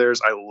fans of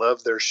theirs. I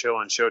love their show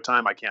on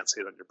Showtime. I can't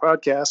say it on your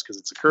podcast because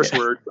it's a curse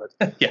word,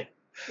 but yeah,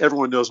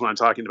 everyone knows what I'm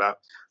talking about.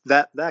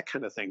 That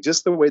kind of thing.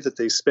 Just the way that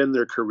they spend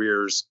their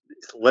careers,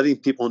 letting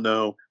people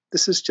know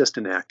this is just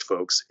an act,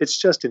 folks. It's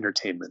just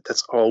entertainment.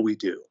 That's all we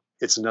do.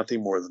 It's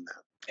nothing more than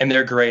that. And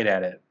they're great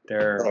at it.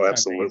 They're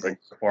absolutely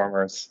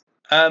performers.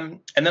 And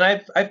then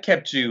I've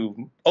kept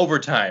you over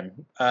time.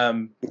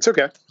 It's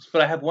okay.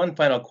 But I have one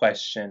final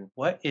question.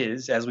 What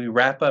is, as we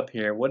wrap up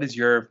here, what is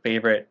your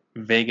favorite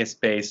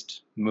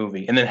Vegas-based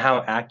movie? And then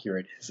how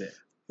accurate is it?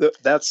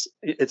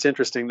 It's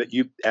interesting that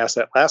you asked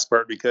that last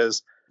part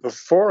because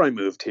before I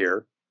moved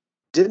here,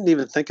 didn't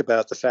even think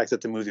about the fact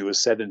that the movie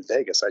was set in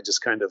Vegas. I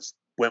just kind of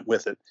went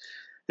with it.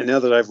 And now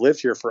that I've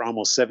lived here for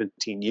almost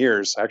 17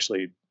 years,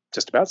 actually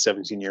just about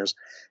 17 years,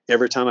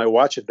 every time I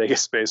watch a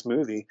Vegas-based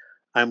movie,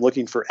 I'm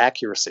looking for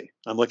accuracy.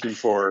 I'm looking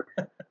for,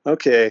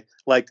 okay,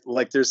 like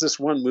there's this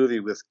one movie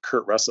with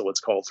Kurt Russell. It's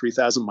called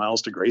 3,000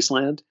 Miles to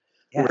Graceland,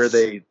 where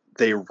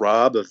they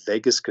rob a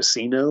Vegas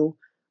casino,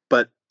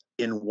 but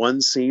in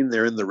one scene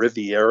they're in the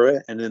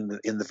Riviera, and in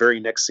the very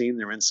next scene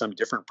they're in some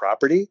different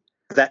property.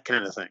 That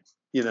kind of thing,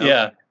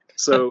 Yeah.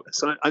 So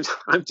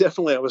I'm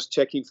definitely, I was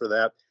checking for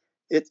that.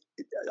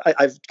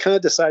 I've kind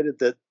of decided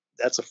that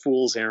that's a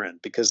fool's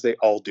errand because they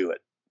all do it.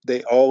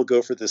 They all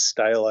go for this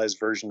stylized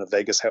version of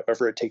Vegas,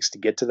 however it takes to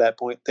get to that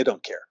point. They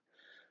don't care.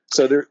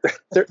 So there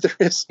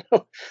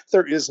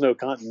is no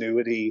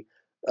continuity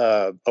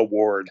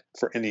award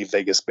for any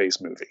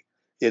Vegas-based movie.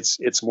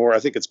 It's more, I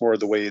think it's more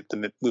the way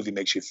the movie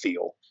makes you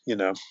feel,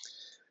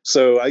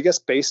 So I guess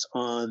based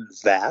on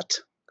that,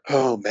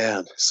 oh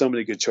man, so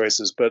many good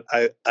choices. But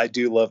I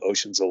do love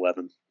Ocean's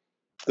 11.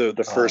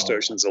 The first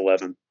Ocean's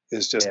 11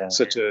 is just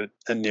such a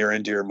near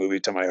and dear movie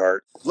to my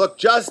heart. Look,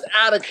 just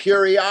out of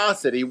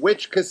curiosity,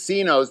 which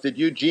casinos did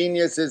you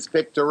geniuses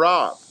pick to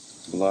rob?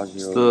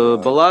 The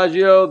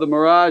Bellagio, the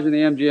Mirage, and the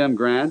MGM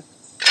Grand.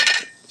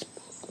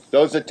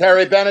 Those are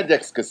Terry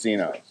Benedict's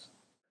casinos.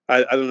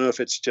 I don't know if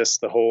it's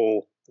just the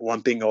whole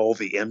lumping all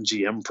the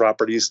MGM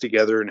properties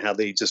together and how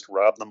they just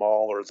rob them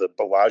all, or the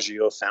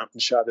Bellagio fountain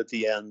shot at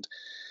the end.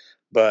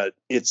 But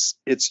it's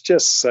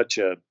just such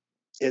a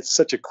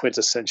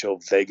quintessential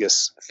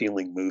Vegas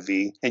feeling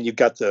movie. And you've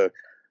got the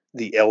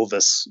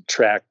Elvis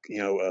track,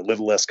 A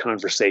Little Less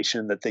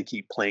Conversation that they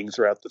keep playing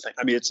throughout the thing.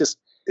 I mean,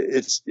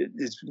 it's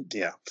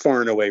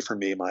far and away for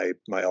me,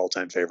 my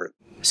all-time favorite.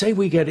 Say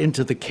we get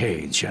into the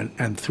cage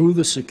and through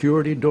the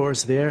security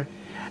doors there,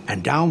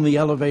 and down the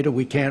elevator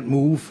we can't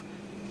move,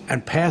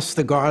 and past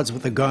the guards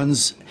with the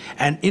guns,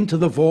 and into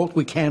the vault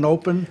we can't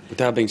open.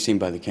 Without being seen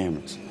by the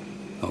cameras.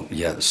 Oh,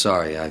 yeah,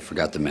 sorry, I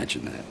forgot to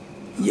mention that.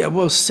 Yeah,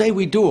 well, say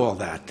we do all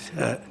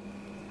that.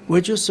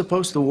 We're just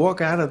supposed to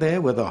walk out of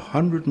there with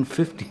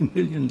 $150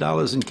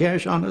 million in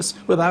cash on us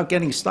without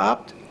getting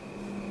stopped?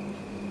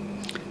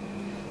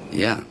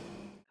 Yeah.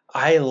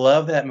 I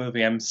love that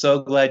movie. I'm so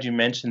glad you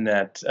mentioned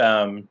that,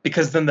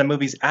 because then the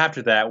movies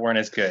after that weren't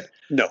as good.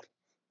 No.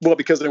 Well,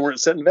 because they weren't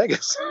set in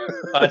Vegas.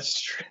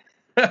 That's true.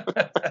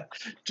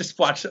 Just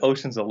watch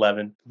Ocean's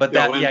 11. But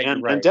that, and,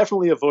 you're right. And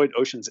definitely avoid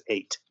Ocean's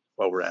 8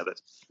 while we're at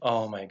it.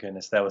 Oh my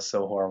goodness, that was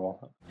so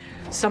horrible.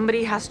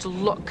 Somebody has to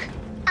look.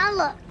 I'll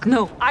look.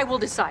 No, I will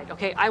decide.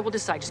 Okay, I will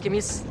decide. Just give me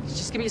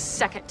a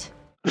second.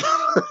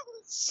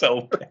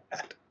 So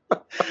bad.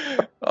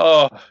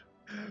 Oh.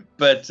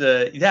 But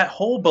that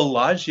whole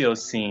Bellagio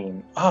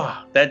scene,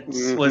 that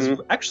was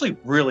actually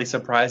really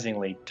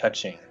surprisingly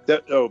touching.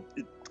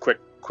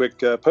 Quick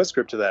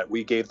postscript to that.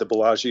 We gave the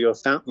Bellagio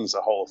Fountains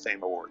a Hall of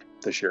Fame award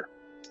this year.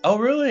 Oh,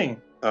 really?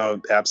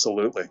 Oh,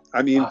 absolutely.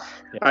 I mean,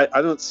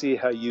 I don't see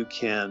how you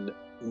can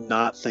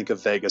not think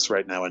of Vegas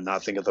right now and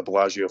not think of the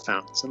Bellagio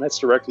Fountains. And that's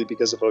directly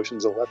because of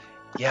Ocean's 11.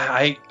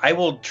 Yeah, I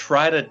will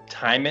try to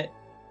time it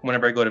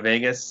whenever I go to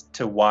Vegas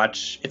to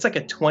watch. It's like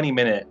a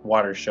 20-minute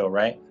water show,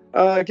 right?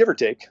 Give or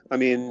take. I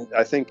mean,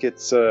 I think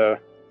it's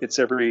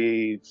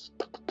every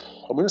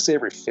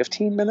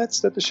 15 minutes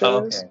that the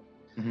show is.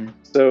 Mm-hmm.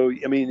 So,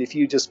 I mean, if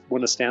you just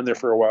want to stand there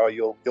for a while,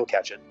 you'll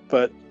catch it.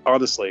 But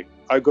honestly,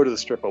 I go to the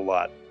Strip a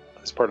lot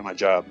as part of my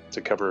job to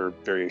cover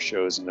various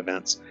shows and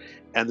events.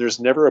 And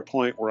there's never a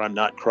point where I'm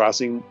not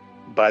crossing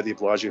by the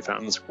Bellagio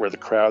Fountains where the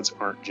crowds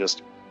aren't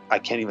just, I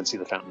can't even see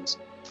the fountains.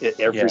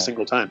 Every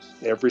single time.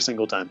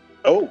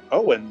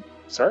 Oh, and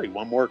sorry,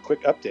 one more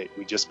quick update.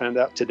 We just found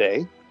out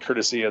today,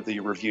 courtesy of the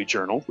Review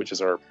Journal, which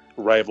is our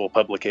rival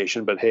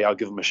publication, but hey, I'll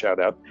give them a shout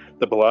out.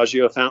 The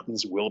Bellagio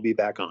Fountains will be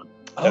back on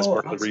as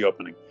part of the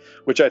reopening,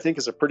 which I think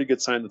is a pretty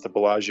good sign that the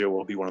Bellagio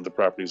will be one of the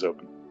properties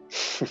open.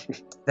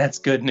 That's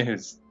good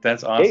news.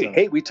 That's awesome.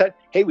 Hey, we tied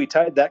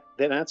that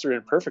answer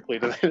in perfectly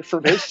to the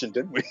information,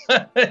 didn't we?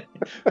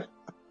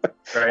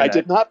 I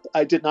did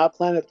not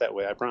plan it that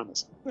way, I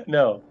promise.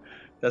 No,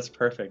 that's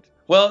perfect.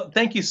 Well,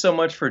 thank you so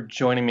much for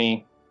joining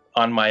me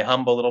on my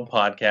humble little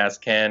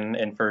podcast, Ken,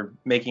 and for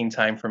making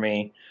time for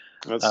me.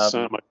 That's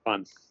so much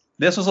fun.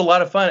 This was a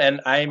lot of fun,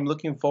 and I'm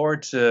looking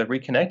forward to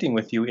reconnecting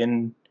with you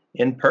in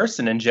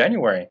person in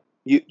January.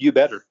 You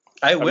better.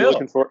 I will.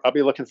 I'll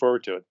be looking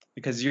forward to it.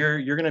 Because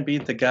you're going to be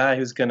the guy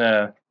who's going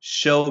to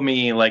show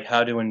me like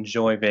how to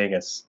enjoy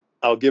Vegas.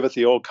 I'll give it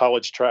the old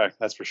college try,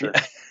 that's for sure.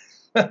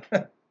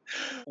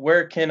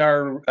 Where can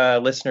our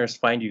listeners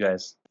find you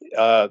guys?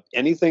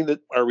 Anything that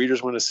our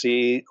readers want to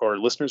see or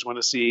listeners want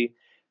to see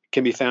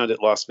can be found at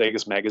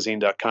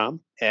LasVegasMagazine.com,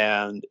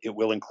 and it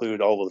will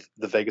include all of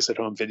the Vegas at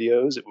Home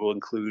videos. It will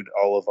include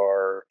all of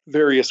our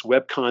various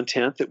web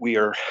content that we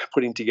are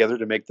putting together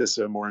to make this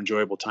a more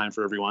enjoyable time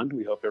for everyone.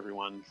 We hope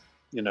everyone,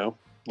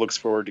 looks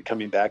forward to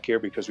coming back here,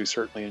 because we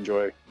certainly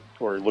enjoy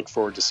or look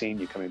forward to seeing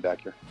you coming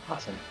back here.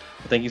 Awesome.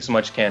 Well, thank you so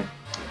much, Ken.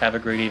 Have a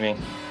great evening.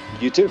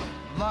 You too.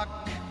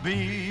 Luck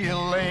be a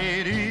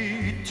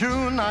lady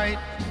tonight.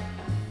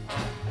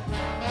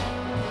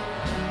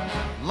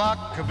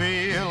 Luck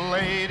be a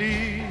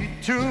lady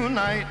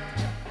tonight.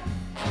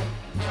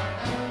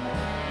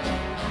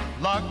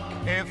 Luck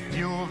if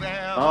you've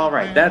ever... All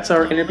right, that's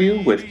our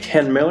interview with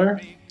Ken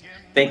Miller.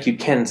 Thank you,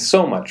 Ken,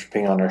 so much for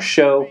being on our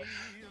show.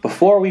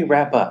 Before we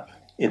wrap up,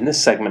 in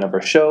this segment of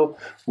our show,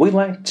 we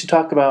like to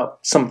talk about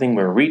something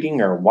we're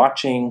reading or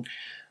watching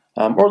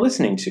or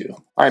listening to.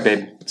 All right,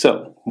 babe.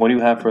 So, what do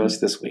you have for us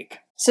this week?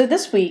 So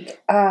this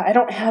week, I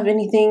don't have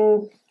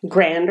anything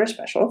grand or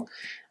special.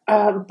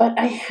 But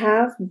I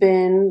have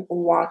been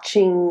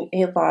watching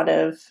a lot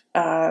of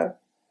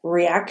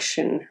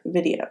reaction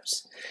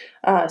videos,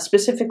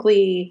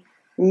 specifically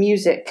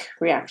music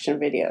reaction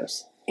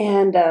videos.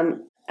 And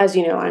as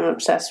you know, I'm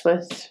obsessed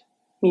with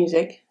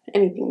music,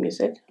 anything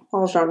music,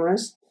 all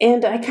genres.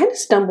 And I kind of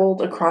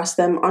stumbled across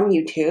them on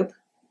YouTube.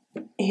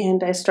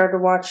 And I started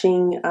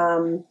watching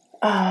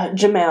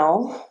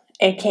Jamel,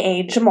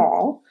 a.k.a.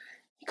 Jamal.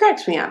 He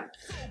cracks me up.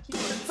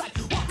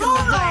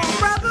 Hold on,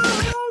 brother!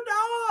 Hold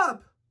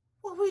up!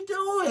 What we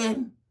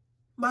doing?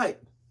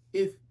 Mike,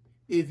 if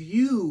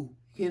you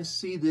can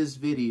see this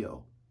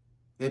video,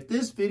 if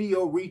this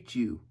video reach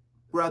you,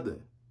 brother,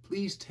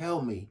 please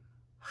tell me,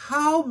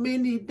 how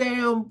many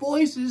damn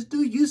voices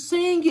do you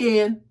sing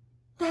in?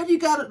 Now you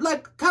got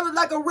kind of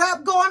like a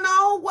rap going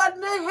on? What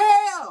in the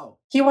hell?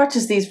 He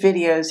watches these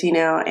videos,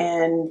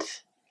 and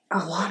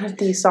a lot of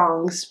these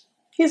songs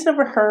he's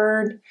never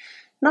heard.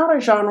 Not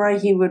a genre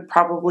he would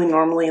probably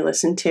normally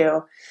listen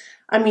to.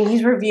 I mean,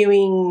 he's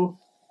reviewing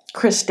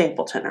Chris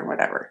Stapleton or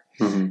whatever.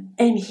 Mm-hmm.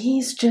 And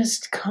he's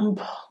just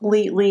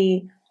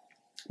completely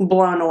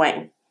blown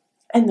away.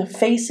 And the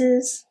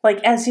faces, I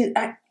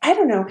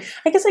don't know.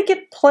 I guess I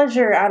get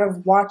pleasure out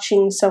of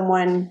watching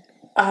someone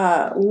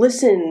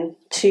listen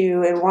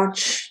to and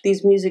watch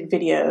these music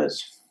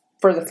videos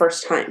for the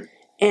first time.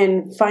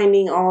 and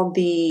finding all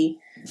the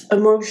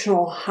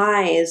emotional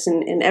highs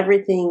and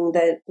everything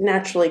that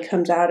naturally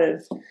comes out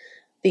of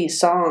these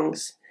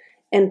songs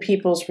and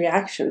people's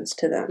reactions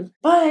to them.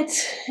 But,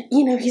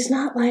 you know, he's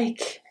not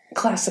like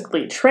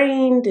classically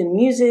trained in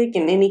music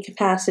in any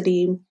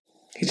capacity.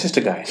 He's just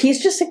a guy.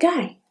 He's just a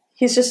guy.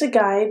 He's just a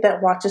guy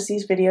that watches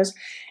these videos.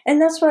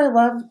 And that's what I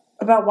love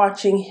about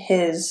watching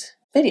his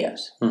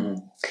videos. Mm-hmm.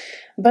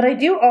 But I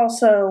do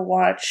also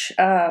watch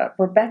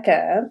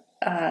Rebecca.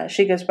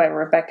 She goes by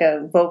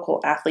Rebecca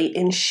Vocal Athlete,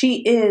 and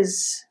she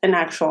is an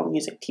actual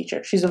music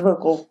teacher. She's a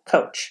vocal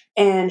coach,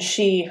 and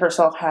she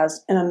herself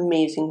has an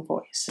amazing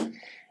voice.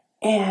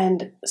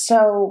 And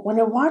so when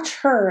I watch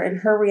her and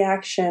her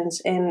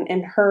reactions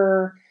and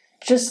her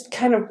just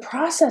kind of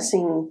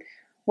processing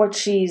what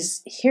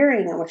she's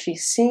hearing and what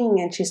she's seeing,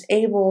 and she's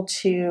able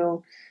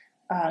to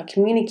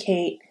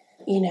communicate,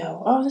 you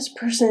know, oh, this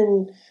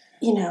person,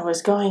 you know,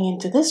 is going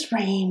into this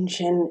range,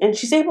 and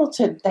she's able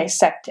to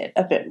dissect it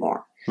a bit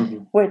more,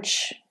 mm-hmm.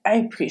 which I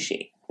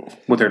appreciate.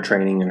 With her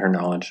training and her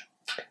knowledge.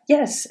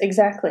 Yes,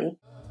 exactly.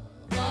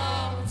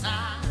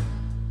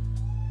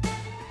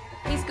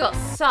 He's got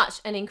such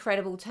an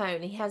incredible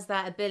tone. He has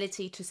that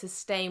ability to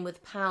sustain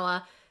with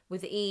power,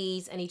 with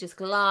ease, and he just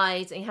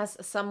glides. And he has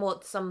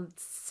some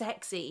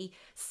sexy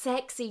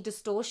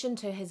distortion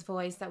to his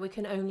voice that we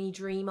can only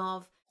dream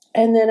of.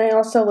 And then I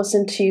also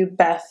listen to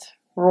Beth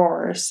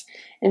Roars,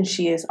 and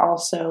she is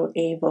also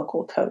a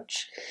vocal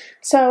coach.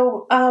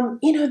 So,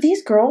 you know,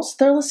 these girls,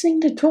 they're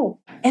listening to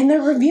Tool, and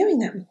they're reviewing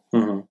them.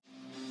 Mm-hmm.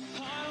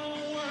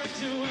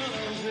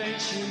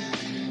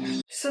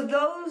 So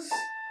those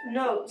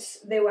notes,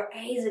 they were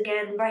A's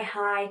again, very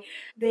high.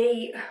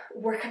 They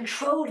were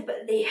controlled,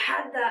 but they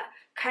had that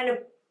kind of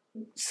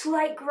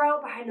slight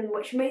growl behind them,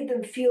 which made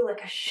them feel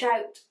like a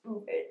shout.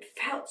 It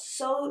felt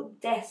so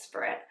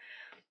desperate.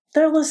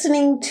 They're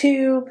listening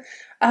to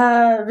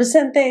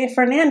Vicente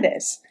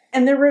Fernandez,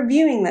 and they're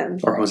reviewing them.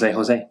 Or Jose.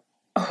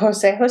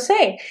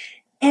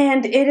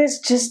 And it is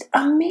just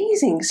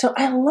amazing. So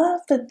I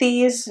love that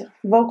these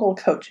vocal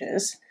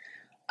coaches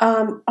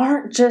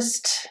aren't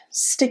just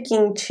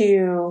sticking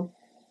to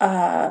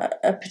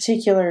a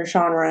particular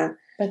genre,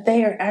 but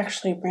they are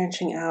actually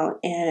branching out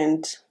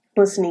and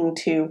listening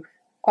to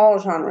all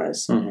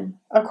genres mm-hmm.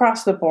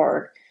 across the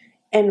board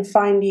and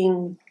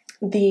finding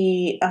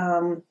the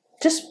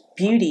just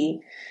beauty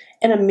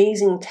and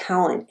amazing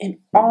talent in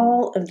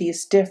all of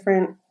these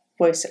different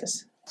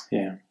voices.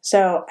 Yeah.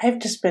 So I've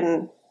just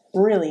been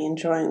really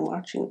enjoying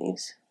watching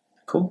these.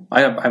 Cool.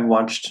 I've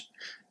watched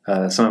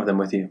some of them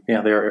with you.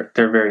 Yeah, they're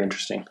very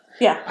interesting.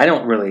 Yeah. I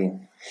don't really.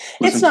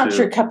 It's not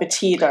your cup of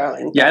tea,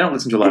 darling. Yeah, I don't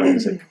listen to a lot of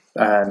music.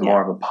 I'm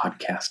more of a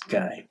podcast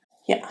guy.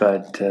 Yeah.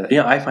 But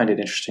yeah, I find it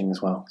interesting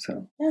as well.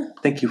 So yeah.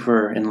 Thank you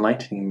for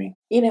enlightening me.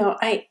 You know,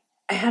 I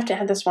have to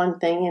add this one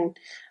thing, and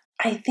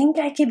I think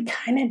I could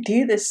kind of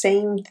do the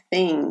same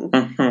thing.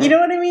 Mm-hmm. You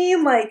know what I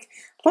mean? Like,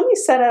 let me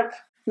set up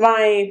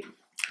my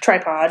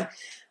tripod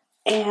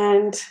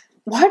and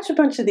watch a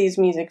bunch of these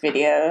music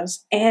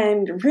videos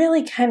and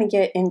really kind of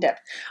get in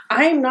depth.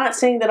 I'm not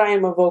saying that I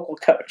am a vocal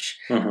coach.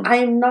 Mm-hmm.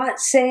 I'm not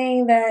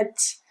saying that,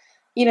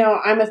 you know,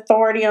 I'm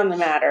authority on the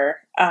matter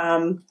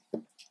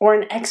or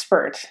an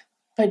expert,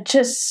 but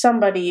just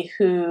somebody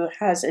who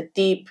has a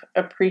deep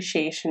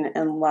appreciation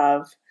and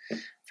love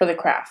for the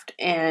craft.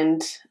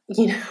 And,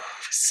 you know,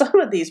 some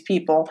of these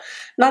people,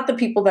 not the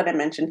people that I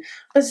mentioned,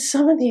 but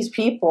some of these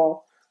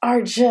people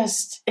are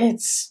just,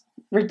 it's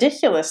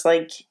ridiculous.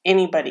 Like,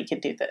 anybody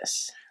could do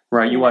this.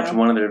 Right. You watch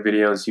one of their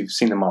videos, you've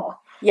seen them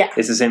all. Yeah.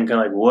 It's the same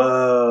kind of like,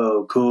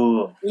 whoa,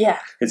 cool. Yeah.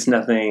 It's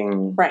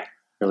nothing right.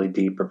 really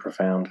deep or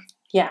profound.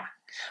 Yeah.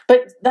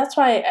 But that's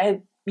why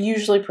I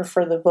usually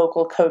prefer the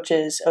vocal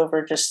coaches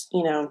over just,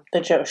 you know,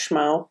 the Joe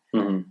Schmo.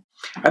 Mm-hmm.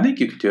 I think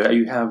you could do it.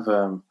 You have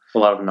a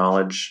lot of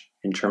knowledge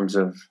in terms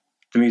of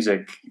the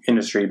music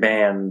industry,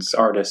 bands,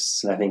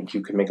 artists, and I think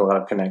you could make a lot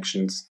of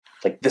connections.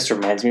 Like, this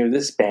reminds me of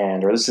this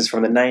band, or this is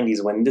from the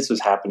 90s when this was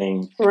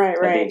happening. Right.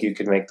 I think you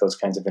could make those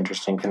kinds of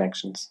interesting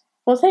connections.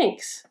 Well,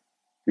 thanks.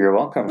 You're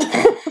welcome.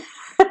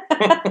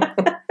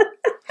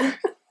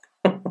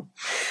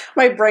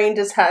 My brain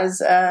just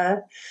has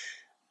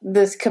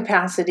this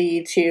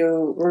capacity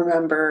to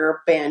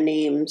remember band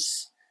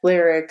names,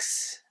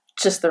 lyrics,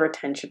 just the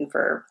retention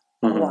for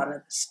a lot of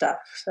the stuff.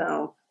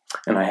 So,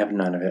 and I have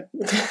none of it.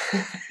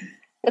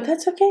 But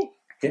that's okay.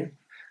 Yeah.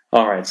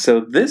 All right. So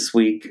this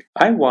week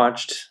I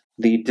watched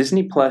the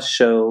Disney Plus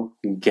show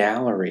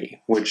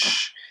Gallery,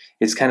 which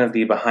is kind of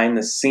the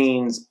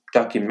behind-the-scenes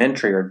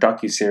documentary or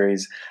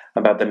docuseries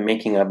about the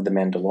making of The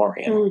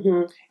Mandalorian.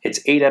 Mm-hmm. It's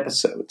 8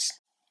 episodes.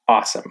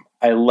 Awesome.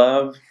 I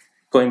love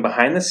going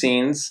behind the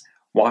scenes,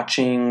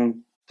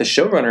 watching. The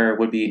showrunner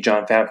would be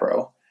Jon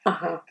Favreau.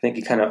 Uh-huh. I think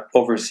he kind of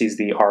oversees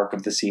the arc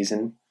of the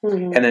season.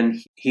 Mm-hmm. And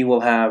then he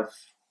will have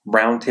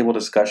roundtable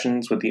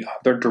discussions with the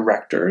other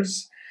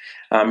directors.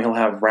 He'll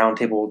have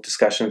roundtable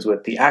discussions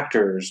with the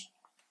actors,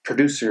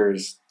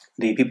 producers,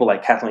 the people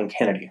like Kathleen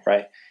Kennedy,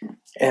 right?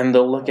 And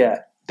they'll look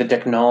at the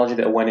technology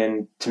that went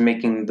into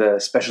making the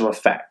special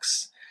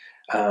effects,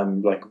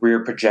 like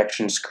rear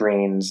projection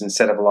screens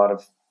instead of a lot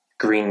of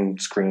green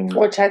screen.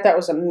 Which I thought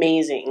was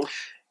amazing.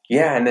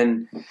 Yeah, and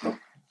then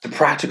the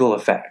practical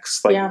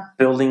effects, like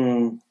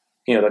building,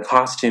 the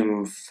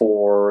costume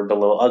for the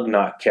little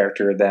Ugnaught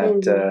character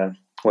that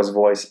was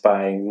voiced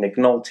by Nick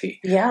Nolte.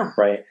 Yeah.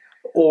 Right?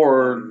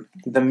 Or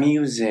the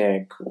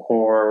music,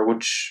 or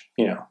which,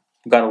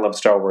 gotta love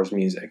Star Wars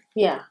music.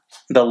 Yeah.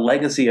 The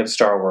legacy of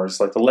Star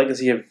Wars, like the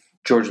legacy of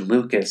George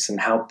Lucas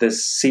and how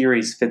this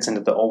series fits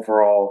into the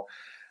overall,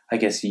 I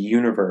guess,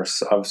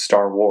 universe of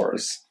Star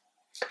Wars.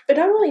 But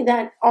not only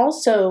that,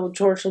 also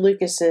George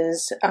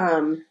Lucas's,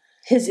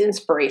 his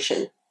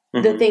inspiration,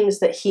 the things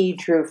that he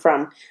drew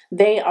from,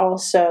 they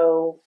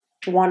also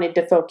wanted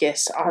to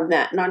focus on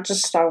that, not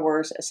just Star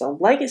Wars as a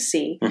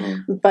legacy,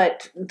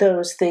 but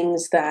those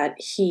things that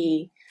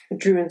he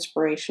drew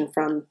inspiration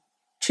from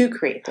to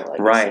create the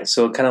legacy. Right.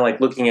 So kind of like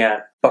looking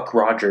at Buck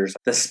Rogers,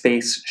 the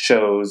space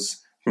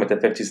shows from the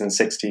 50s and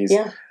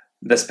 60s,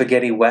 the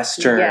spaghetti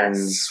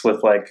westerns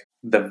with like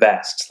the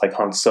vest, like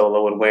Han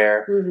Solo would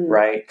wear,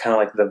 right? Kind of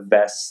like the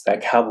vests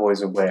that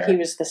cowboys would wear. He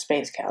was the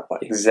space cowboy.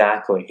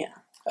 Exactly.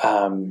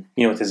 Yeah.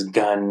 With his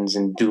guns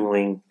and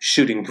dueling,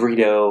 shooting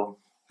Greedo,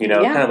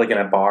 kind of like in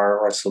a bar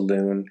or a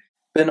saloon.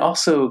 Then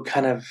also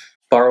kind of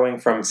borrowing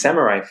from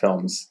samurai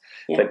films,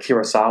 like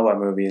Kurosawa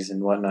movies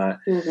and whatnot.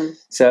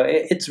 So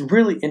it's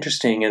really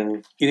interesting,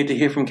 and you get to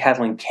hear from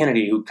Kathleen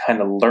Kennedy, who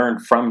kind of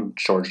learned from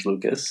George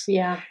Lucas.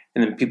 Yeah.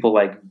 And then people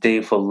like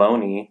Dave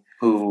Filoni,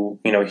 who,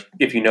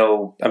 if you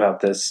know about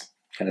this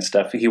kind of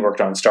stuff, he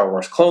worked on Star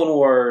Wars Clone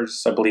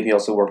Wars. I believe he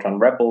also worked on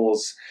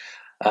Rebels.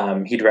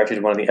 He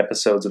directed one of the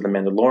episodes of The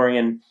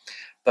Mandalorian.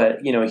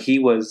 But, he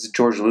was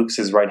George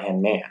Lucas's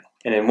right-hand man.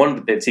 And in one of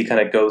the bits, he kind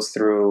of goes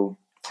through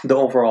the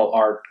overall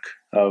arc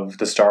of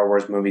the Star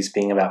Wars movies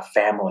being about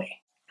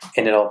family.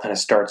 And it all kind of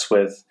starts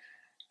with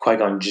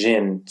Qui-Gon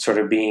Jinn sort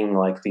of being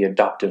like the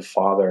adoptive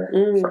father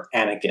for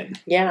Anakin.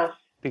 Yeah.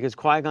 Because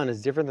Qui-Gon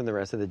is different than the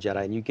rest of the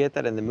Jedi, and you get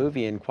that in the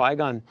movie, and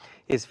Qui-Gon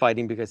is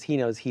fighting because he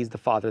knows he's the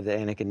father that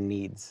Anakin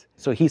needs.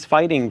 So he's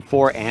fighting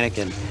for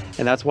Anakin,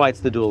 and that's why it's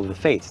the duel of the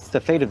fates. It's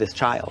the fate of this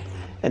child.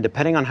 And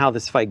depending on how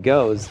this fight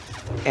goes,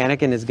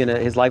 Anakin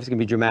his life is gonna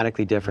be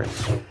dramatically different.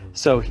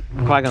 So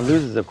Qui-Gon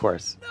loses, of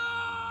course.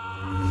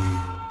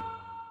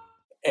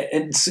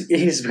 And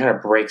he just kind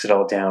of breaks it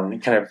all down. He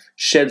kind of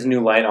sheds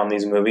new light on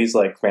these movies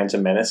like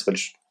Phantom Menace,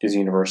 which is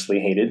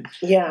universally hated.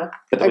 Yeah,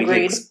 but the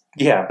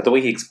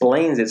way he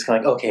explains it's kind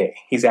of like, okay,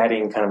 he's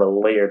adding kind of a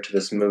layer to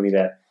this movie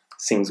that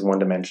seems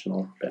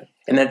one-dimensional.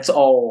 And that's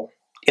all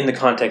in the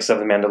context of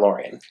The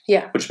Mandalorian.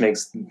 Yeah. Which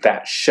makes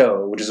that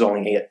show, which is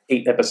only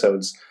eight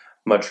episodes,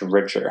 much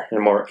richer and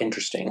more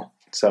interesting.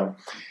 So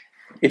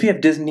if you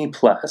have Disney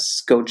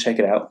Plus, go check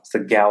it out. It's The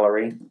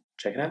Gallery.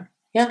 Check it out.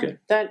 Yeah,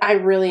 that I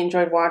really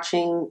enjoyed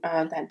watching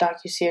that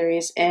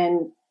docuseries,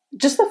 and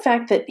just the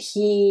fact that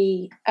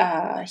he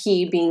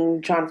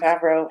being Jon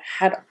Favreau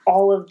had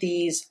all of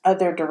these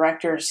other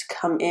directors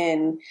come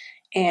in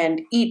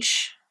and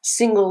each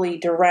singly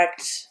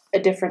direct a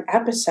different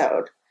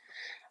episode.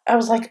 I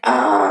was like,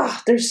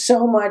 there's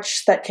so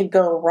much that could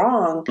go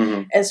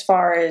wrong as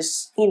far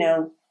as,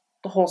 the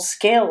whole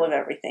scale of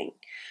everything.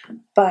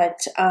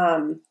 But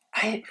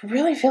I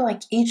really feel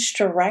like each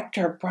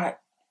director brought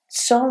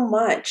so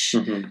much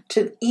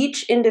to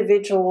each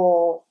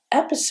individual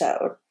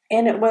episode,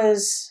 and it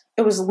was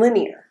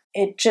linear.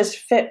 It just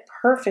fit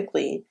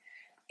perfectly,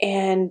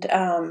 and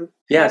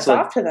hats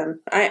off to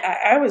them.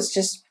 I was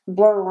just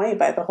blown away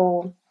by the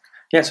whole.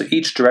 Yeah, so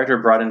each director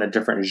brought in a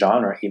different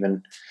genre,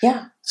 even.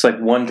 Yeah. It's like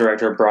one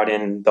director brought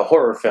in the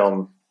horror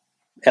film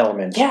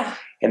element. Yeah.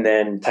 And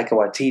then Taika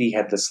Waititi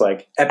had this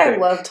like epic. I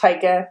love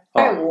Taika.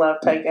 I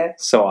love Taika.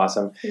 So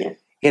awesome. Yeah.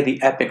 He had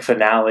the epic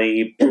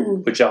finale,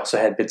 which also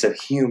had bits of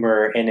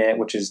humor in it,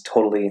 which is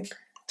totally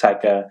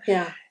Taika.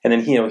 Yeah. And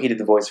then, he did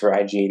the voice for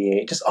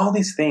IG-88. Just all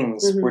these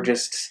things were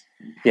just,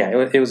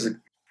 it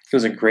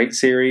was a great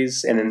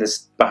series. And then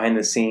this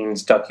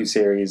behind-the-scenes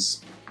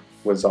docuseries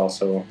was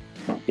also,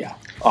 awesome.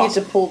 You need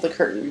to pull the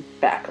curtain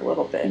back a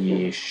little bit.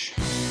 Yeesh.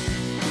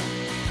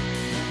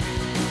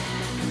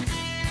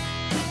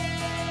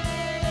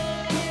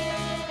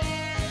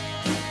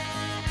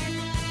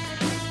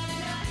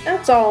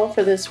 That's all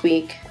for this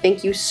week.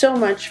 Thank you so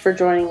much for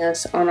joining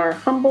us on our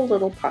humble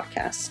little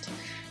podcast.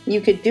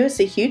 You could do us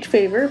a huge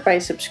favor by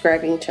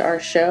subscribing to our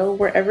show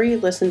wherever you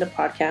listen to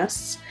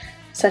podcasts,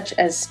 such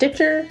as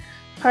Stitcher,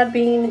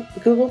 Podbean,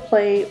 Google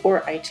Play,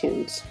 or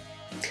iTunes.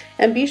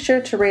 And be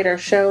sure to rate our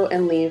show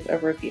and leave a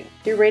review.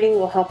 Your rating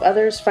will help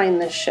others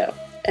find this show.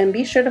 And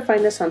be sure to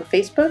find us on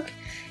Facebook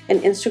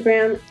and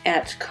Instagram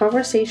at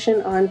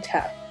Conversation on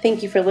Tap.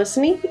 Thank you for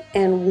listening,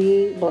 and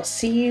we will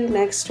see you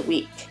next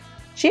week.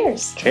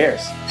 Cheers.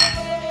 Cheers.